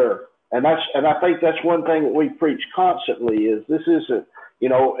where, and I think that's one thing that we preach constantly is this isn't,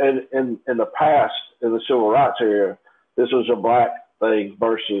 in the past, in the civil rights era, this was a black thing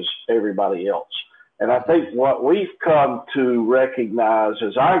versus everybody else. And I think what we've come to recognize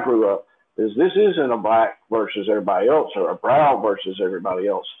as I grew up is this isn't a black versus everybody else or a brown versus everybody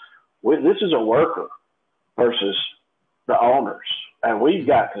else. This is a worker versus the owners. And we've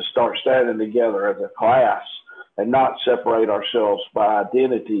got to start standing together as a class and not separate ourselves by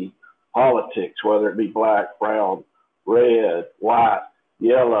identity politics, whether it be black, brown, red, white,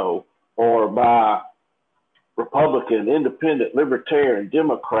 yellow, or by Republican, independent, libertarian,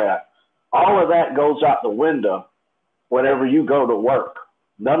 Democrat. All of that goes out the window whenever you go to work.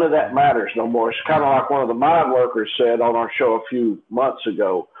 None of that matters no more. It's kind of like one of the mine workers said on our show a few months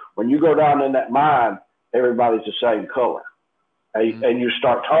ago. When you go down in that mine, everybody's the same color. And you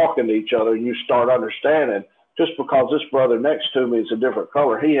start talking to each other and you start understanding just because this brother next to me is a different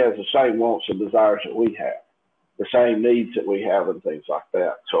color, he has the same wants and desires that we have, the same needs that we have and things like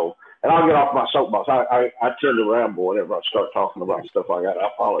that. So, and I'll get off my soapbox. I tend to ramble whenever I start talking about stuff like that. I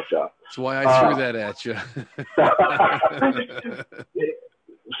apologize. That's why I threw that at you.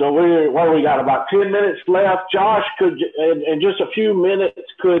 So we got about 10 minutes left. Josh, in just a few minutes,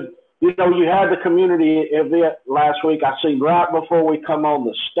 could you know, you had the community event last week. I seen right before we come on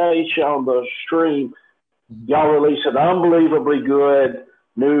the station, on the stream, y'all released an unbelievably good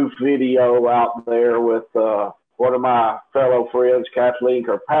new video out there with one of my fellow friends, Kathleen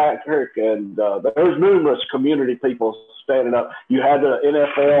Kirkpatrick, and there's numerous community people standing up. You had the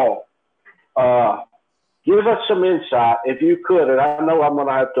NFL. Give us some insight, if you could, and I know I'm going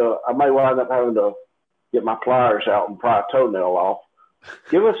to have to, I may wind up having to get my pliers out and pry a toenail off.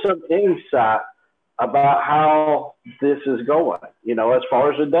 Give us some insight about how this is going, you know, as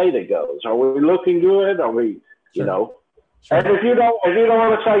far as the data goes. Are we looking good? Are we, you know? Sure. And if you don't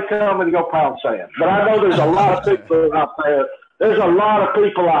want to say come and go pound sand, but I know there's a lot of people out there. There's a lot of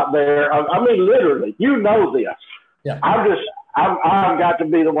people out there. I mean, literally, you know this. Yeah. I've got to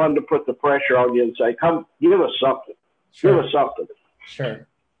be the one to put the pressure on you and say, come, give us something. Sure. Give us something. Sure.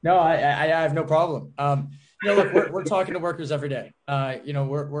 No, I have no problem. You know, look, we're talking to workers every day. You know,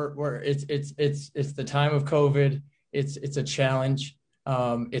 it's the time of COVID. It's a challenge.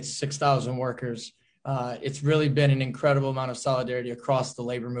 It's 6,000 workers. It's really been an incredible amount of solidarity across the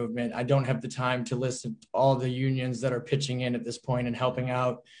labor movement. I don't have the time to list all the unions that are pitching in at this point and helping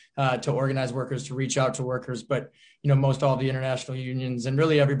out to organize workers, to reach out to workers. But, you know, most all the international unions and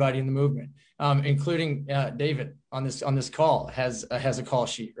really everybody in the movement, including David on this call has a call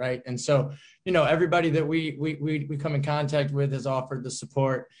sheet, right? And so, you know, everybody that we come in contact with has offered the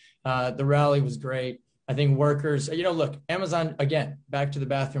support. The rally was great. I think workers, you know, look, Amazon, again, back to the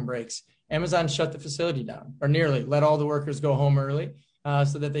bathroom breaks. Amazon shut the facility down, or nearly let all the workers go home early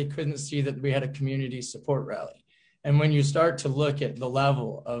so that they couldn't see that we had a community support rally. And when you start to look at the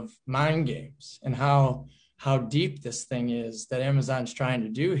level of mind games and how deep this thing is that Amazon's trying to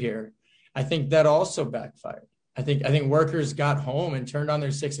do here, I think that also backfired. I think workers got home and turned on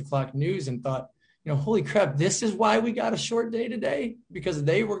their 6 o'clock news and thought, you know, holy crap, this is why we got a short day today, because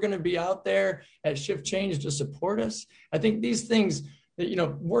they were going to be out there at shift change to support us. I think these things, you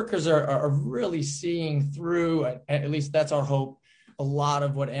know, workers are really seeing through, at least that's our hope, a lot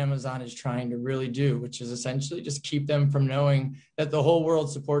of what Amazon is trying to really do, which is essentially just keep them from knowing that the whole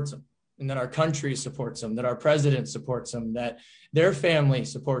world supports them, and that our country supports them, that our president supports them, that their family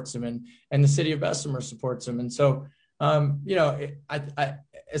supports them, and the city of Bessemer supports them. And so, you know, I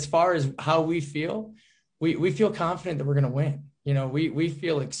as far as how we feel, we feel confident that we're going to win. You know, we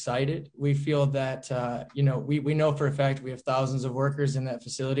feel excited. We feel that, you know, we know for a fact we have thousands of workers in that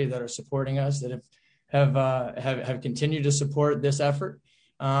facility that are supporting us, that have continued to support this effort.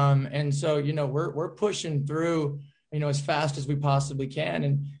 And so, you know, we're pushing through, you know, as fast as we possibly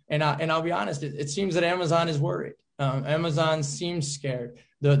can. And I'll be honest, it seems that Amazon is worried. Amazon seems scared.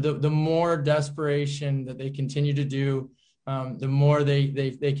 The more desperation that they continue to do, the more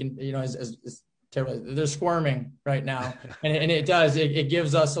they can, you know, as terrible. They're squirming right now. And it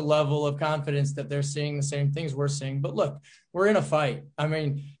gives us a level of confidence that they're seeing the same things we're seeing. But look, we're in a fight. I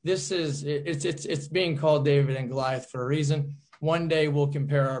mean, it's being called David and Goliath for a reason. One day we'll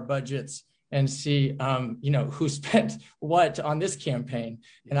compare our budgets and see, you know, who spent what on this campaign.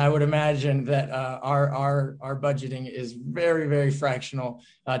 And I would imagine that our budgeting is very, very fractional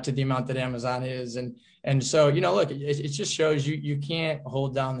to the amount that Amazon is. And so, you know, look, it just shows you can't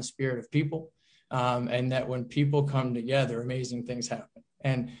hold down the spirit of people. And that when people come together, amazing things happen.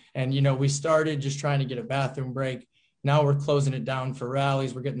 And, you know, we started just trying to get a bathroom break. Now we're closing it down for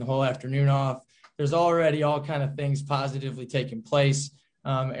rallies. We're getting the whole afternoon off. There's already all kind of things positively taking place.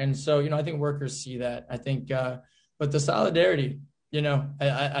 And so, you know, I think workers see that. I think, but the solidarity, you know,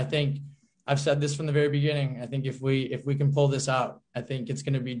 I think I've said this from the very beginning. I think if we can pull this out, I think it's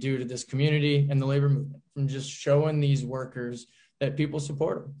going to be due to this community and the labor movement, from just showing these workers that people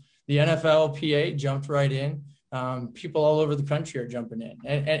support them. The NFLPA jumped right in. People all over the country are jumping in,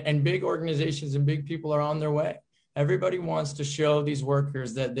 and big organizations and big people are on their way. Everybody wants to show these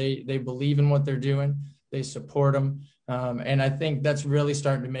workers that they believe in what they're doing. They support them. And I think that's really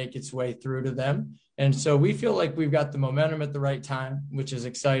starting to make its way through to them. And so we feel like we've got the momentum at the right time, which is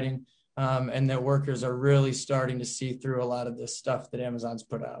exciting. And that workers are really starting to see through a lot of this stuff that Amazon's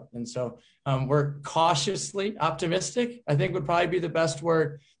put out. And so we're cautiously optimistic, I think would probably be the best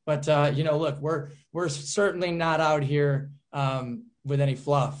word. But, you know, look, we're certainly not out here with any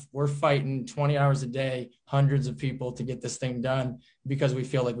fluff. We're fighting 20 hours a day, hundreds of people to get this thing done because we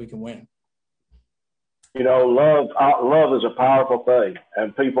feel like we can win. You know, love is a powerful thing,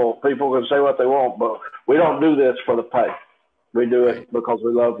 and people can say what they want, but we don't do this for the pay. We do it because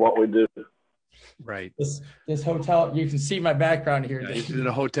we love what we do. Right. This hotel, you can see my background here. Yeah, in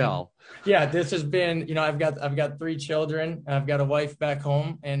a hotel. Yeah, this has been, I've got 3 children. I've got a wife back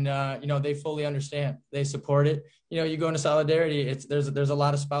home, and they fully understand. They support it. You go into Solidarity. There's a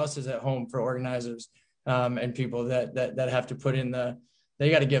lot of spouses at home for organizers, and people that have to put in they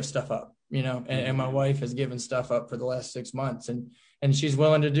got to give stuff up. And my wife has given stuff up for the last 6 months, and she's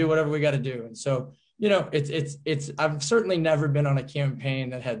willing to do whatever we got to do. And so, it's I've certainly never been on a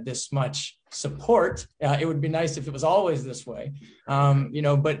campaign that had this much support. It would be nice if it was always this way, but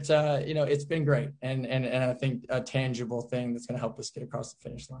it's been great, and I think a tangible thing that's going to help us get across the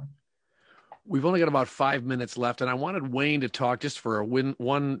finish line. We've only got about 5 minutes left, and I wanted Wayne to talk just for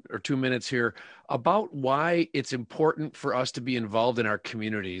 1 or 2 minutes here about why it's important for us to be involved in our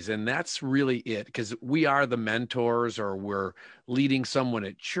communities. And that's really it, because we are the mentors, or we're leading someone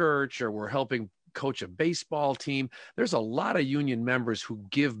at church, or we're helping coach a baseball team. There's a lot of union members who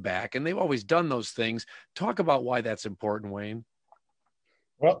give back, and they've always done those things. Talk about why that's important, Wayne.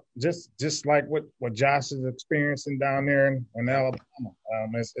 Well, just like what Josh is experiencing down there in Alabama,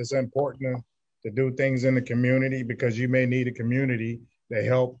 it's important to do things in the community, because you may need a community to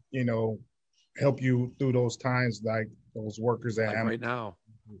help you through those times, like those workers that have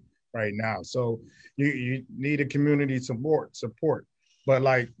right now. So you need a community support. But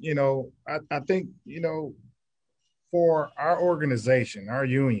I think, for our organization, our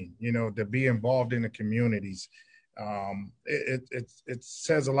union, to be involved in the communities, it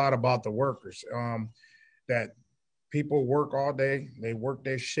says a lot about the workers, that people work all day, they work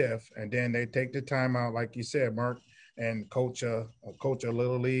their shift, and then they take the time out, like you said, Mark, and coach a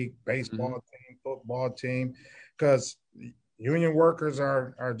little league baseball team, football team, because union workers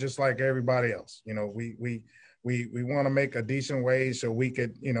are just like everybody else. We want to make a decent wage so we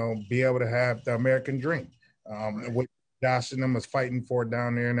could, be able to have the American dream, what Josh and them is fighting for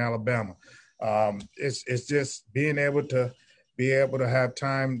down there in Alabama. It's just being able to have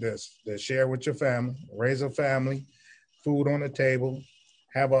time to share with your family, raise a family, food on the table,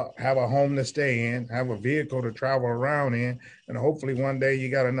 have a home to stay in, have a vehicle to travel around in, and hopefully one day you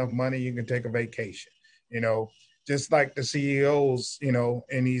got enough money you can take a vacation. Just like the CEOs,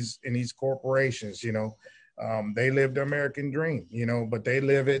 in these corporations, they live the American dream, but they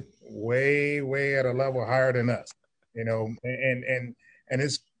live it way, way at a level higher than us, and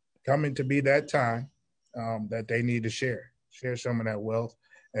it's coming to be that time that they need to share some of that wealth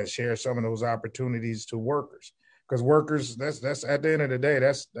and share some of those opportunities to workers, because workers, that's at the end of the day,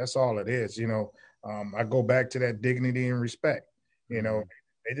 that's all it is. I go back to that dignity and respect. They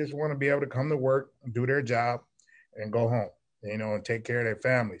just want to be able to come to work, do their job, and go home, and take care of their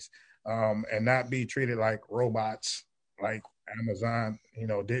families. And not be treated like robots, like Amazon,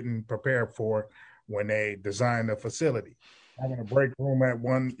 didn't prepare for when they designed the facility. Having a break room at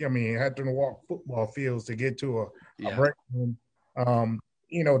had to walk football fields to get to a break room.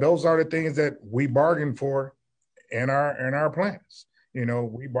 Those are the things that we bargain for in our plans.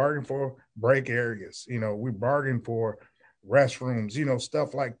 We bargain for break areas. We bargain for restrooms.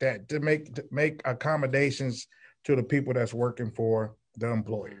 Stuff like that to make accommodations to the people that's working for the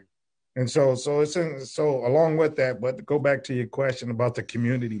employer. And so along with that, but to go back to your question about the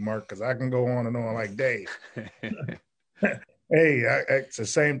community, Mark, because I can go on and on like Dave. Hey, it's the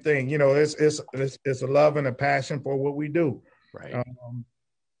same thing. It's a love and a passion for what we do. Right.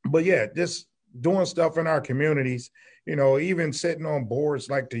 But yeah, just doing stuff in our communities. Even sitting on boards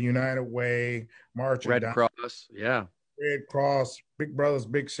like the United Way, marching Red down, Cross, yeah, Red Cross, Big Brothers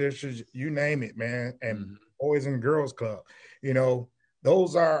Big Sisters, you name it, man, and Boys and Girls Club.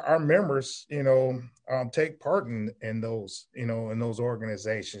 Those are our members, take part in those, in those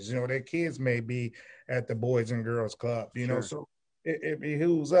organizations. Their kids may be at the Boys and Girls Club, Sure. So it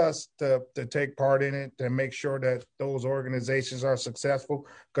behooves us to take part in it, to make sure that those organizations are successful,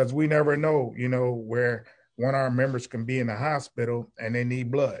 because we never know, where one of our members can be in the hospital and they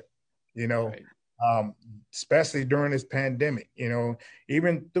need blood, Right. Especially during this pandemic,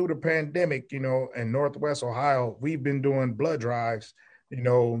 even through the pandemic, in Northwest Ohio, we've been doing blood drives,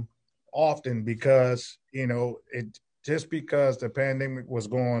 often, because, just because the pandemic was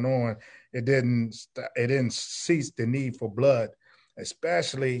going on, it didn't cease the need for blood,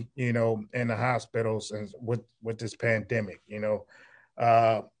 especially, in the hospitals and with this pandemic,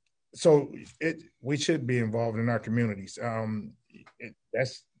 so we should be involved in our communities.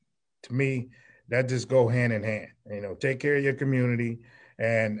 That's, to me, that just go hand in hand. Take care of your community,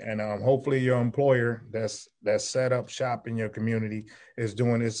 and hopefully your employer that's set up shop in your community is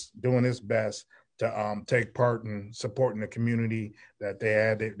doing its best to take part in supporting the community that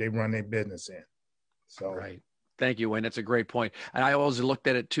they run their business in. So right. Thank you, Wayne. That's a great point. And I always looked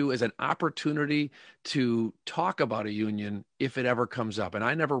at it too as an opportunity to talk about a union if it ever comes up. And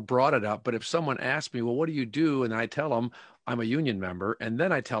I never brought it up, but if someone asks me, well, what do you do? And I tell them I'm a union member, and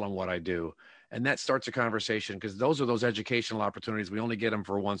then I tell them what I do. And that starts a conversation, because those are those educational opportunities. We only get them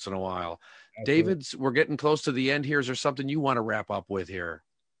for once in a while. David, we're getting close to the end here. Is there something you want to wrap up with here?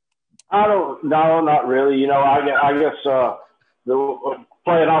 I don't, no, not really. You know, I guess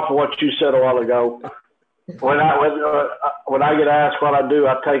playing off of what you said a while ago, when I get asked what I do,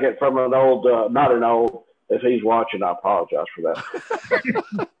 I take it from an old, not an old. If he's watching, I apologize for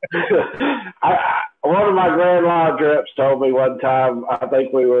that. One of my Grand Lodge reps told me one time, I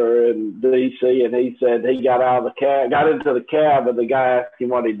think we were in D.C., and he said he got into the cab, and the guy asked him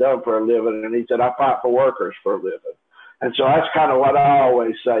what he'd done for a living, and he said, I fight for workers for a living. And so that's kind of what I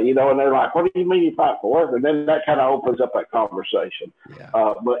always say, you know, and they're like, what do you mean you fight for work? And then that kind of opens up that conversation.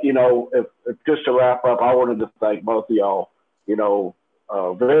 Yeah. But, you know, if just to wrap up, I wanted to thank both of y'all, you know,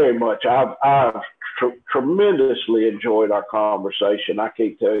 very much. I've tremendously enjoyed our conversation. I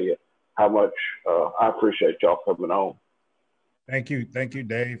can't tell you how much I appreciate y'all coming on. Thank you,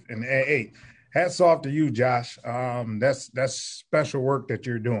 Dave. And hey, hats off to you, Josh. That's special work that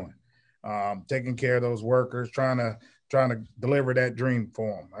you're doing, taking care of those workers, trying to deliver that dream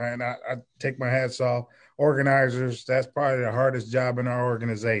for them. And I take my hats off. Organizers, that's probably the hardest job in our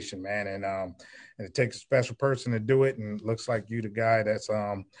organization, man. And it takes a special person to do it. And it looks like you the guy that's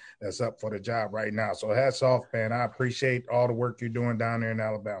up for the job right now. So hats off, man. I appreciate all the work you're doing down there in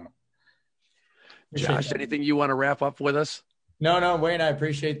Alabama. Josh, anything you want to wrap up with us? No, Wayne, I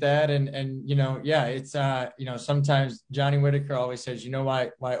appreciate that. And you know, yeah, it's, you know, sometimes Johnny Whitaker always says, you know,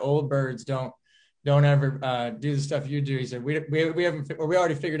 why old birds don't ever do the stuff you do. He said, we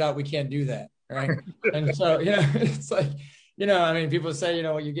already figured out we can't do that. Right. And so, yeah, it's like, you know, I mean, people say, you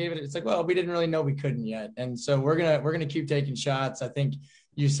know, you gave it, it's like, well, we didn't really know we couldn't yet. And so we're going to keep taking shots. I think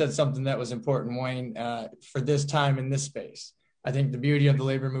you said something that was important, Wayne, for this time in this space. I think the beauty of the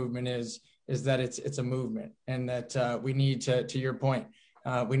labor movement is that it's a movement, and that we need to your point,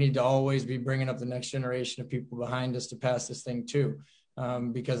 we need to always be bringing up the next generation of people behind us to pass this thing too,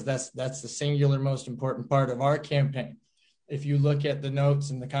 because that's the singular most important part of our campaign. If you look at the notes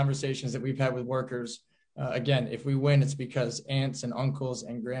and the conversations that we've had with workers, again, if we win, it's because aunts and uncles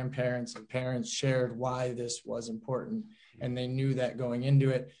and grandparents and parents shared why this was important, and they knew that going into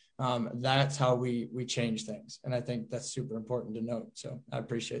it. That's how we change things, and I think that's super important to note. So I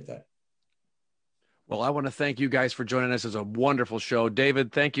appreciate that. Well, I want to thank you guys for joining us. It's a wonderful show.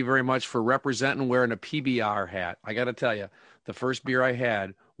 David, thank you very much for representing, wearing a PBR hat. I got to tell you, the first beer I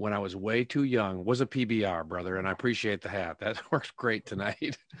had when I was way too young was a PBR, brother, and I appreciate the hat. That works great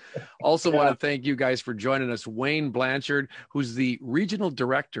tonight. Also want to thank you guys for joining us. Wayne Blanchard, who's the regional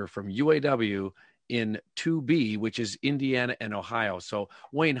director from UAW in 2B, which is Indiana and Ohio. So,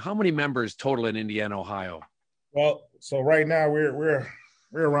 Wayne, how many members total in Indiana, Ohio? Well, so right now we're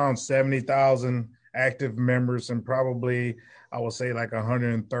around 70,000 active members, and probably I would say like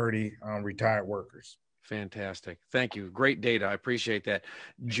 130 retired workers. Fantastic. Thank you. Great data. I appreciate that.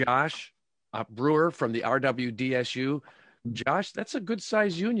 Josh Brewer from the RWDSU. Josh, that's a good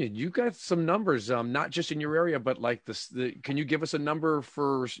size union. You got some numbers, not just in your area, but like can you give us a number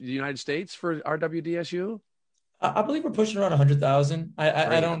for the United States for RWDSU? I believe we're pushing around 100,000.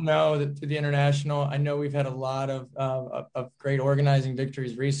 I don't know that through the international. I know we've had a lot of great organizing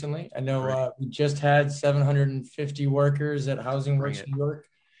victories recently. I know we just had 750 workers at Housing Works New York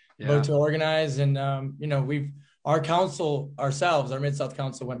vote to organize, and you know, our council ourselves, our Mid-South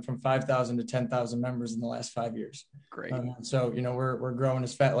Council, went from 5,000 to 10,000 members in the last 5 years. Great. So you know, we're growing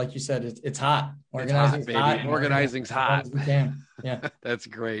as fast. Like you said, it's hot. Organizing's hot. Organizing's hot. We can. Yeah. That's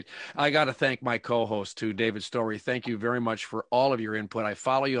great. I got to thank my co-host too, David Story. Thank you very much for all of your input. I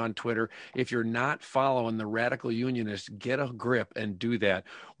follow you on Twitter. If you're not following the Radical Unionists, get a grip and do that.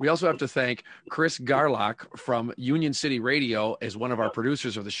 We also have to thank Chris Garlock from Union City Radio as one of our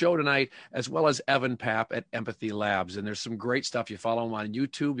producers of the show tonight, as well as Evan Papp at Empathy Labs. And there's some great stuff. You follow him on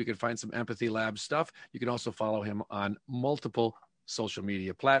YouTube, you can find some Empathy Labs stuff. You can also follow him on multiple social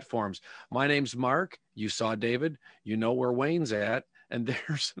media platforms. My name's Mark. You saw David. You know where Wayne's at. And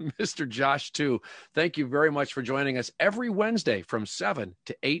there's Mr. Josh, too. Thank you very much for joining us every Wednesday from 7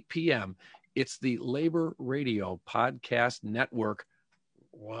 to 8 p.m. It's the Labor Radio Podcast Network.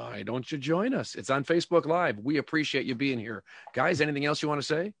 Why don't you join us? It's on Facebook Live. We appreciate you being here. Guys, anything else you want to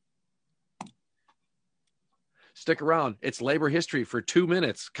say? Stick around. It's labor history for 2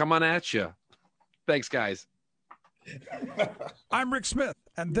 minutes. Come on at you. Thanks, guys. I'm Rick Smith,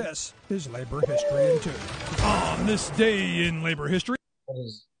 and this is Labor History in 2. On this day in labor history,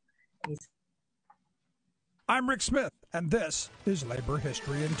 I'm Rick Smith, and this is Labor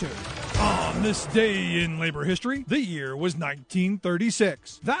History in 2. On this day in labor history, the year was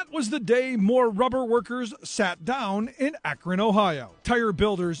 1936. That was the day more rubber workers sat down in Akron, Ohio. Tire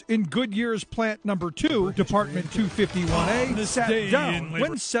builders in Goodyear's plant number 2, Department 251A, sat down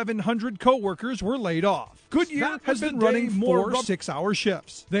when 700 co-workers were laid off. Goodyear has been running 4 6-hour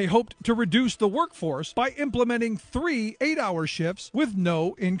shifts. They hoped to reduce the workforce by implementing 3 8-hour shifts with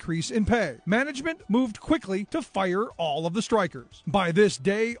no increase in pay. Management moved quickly to fire all of the strikers. By this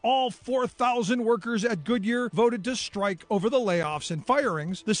day, all 4,000 workers at Goodyear voted to strike over the layoffs and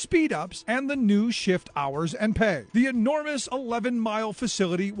firings, the speed-ups, and the new shift hours and pay. The enormous 11-mile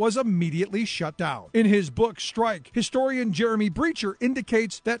facility was immediately shut down. In his book, Strike, historian Jeremy Breacher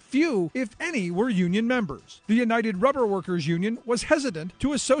indicates that few, if any, were union members. The United Rubber Workers Union was hesitant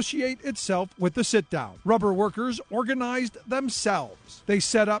to associate itself with the sit-down. Rubber workers organized themselves. They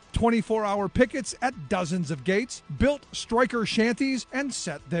set up 24-hour pickets at dozens of gates, built striker shanties, and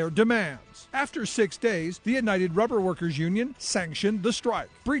set their demands. After 6 days, the United Rubber Workers Union sanctioned the strike.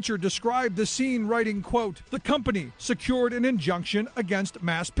 Breacher described the scene writing, quote, "The company secured an injunction against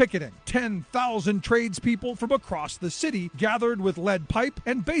mass picketing. 10,000 tradespeople from across the city gathered with lead pipe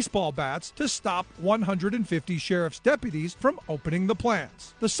and baseball bats to stop 150 sheriff's deputies from opening the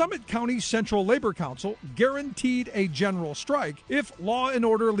plants. The Summit County Central Labor Council guaranteed a general strike if Law and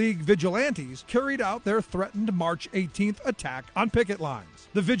Order League vigilantes carried out their threatened March 18th attack on picket lines.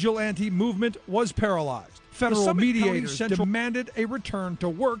 The vigilante movement was paralyzed. Federal mediators demanded a return to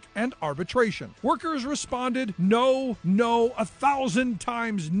work and arbitration. Workers responded, no, 1,000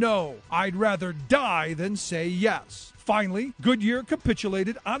 times no. I'd rather die than say yes. Finally, Goodyear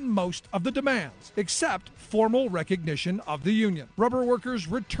capitulated on most of the demands, except formal recognition of the union. Rubber workers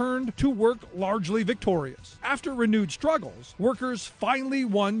returned to work largely victorious. After renewed struggles, workers finally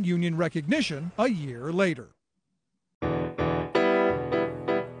won union recognition a year later.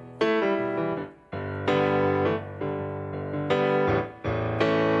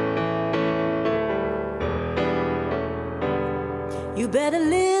 You better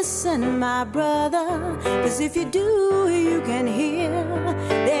listen, my brother, 'cause if you do, you can hear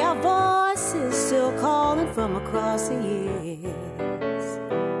there are voices still calling from across the years.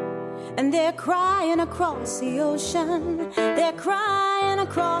 And they're crying across the ocean, they're crying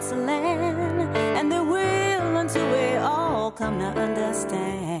across the land, and they will until we all come to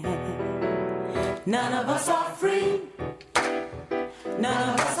understand. None of us are free, none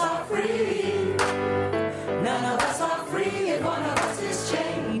of us are free, none of us are free, and one of us is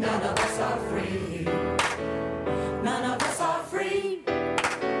chained, none of us are free.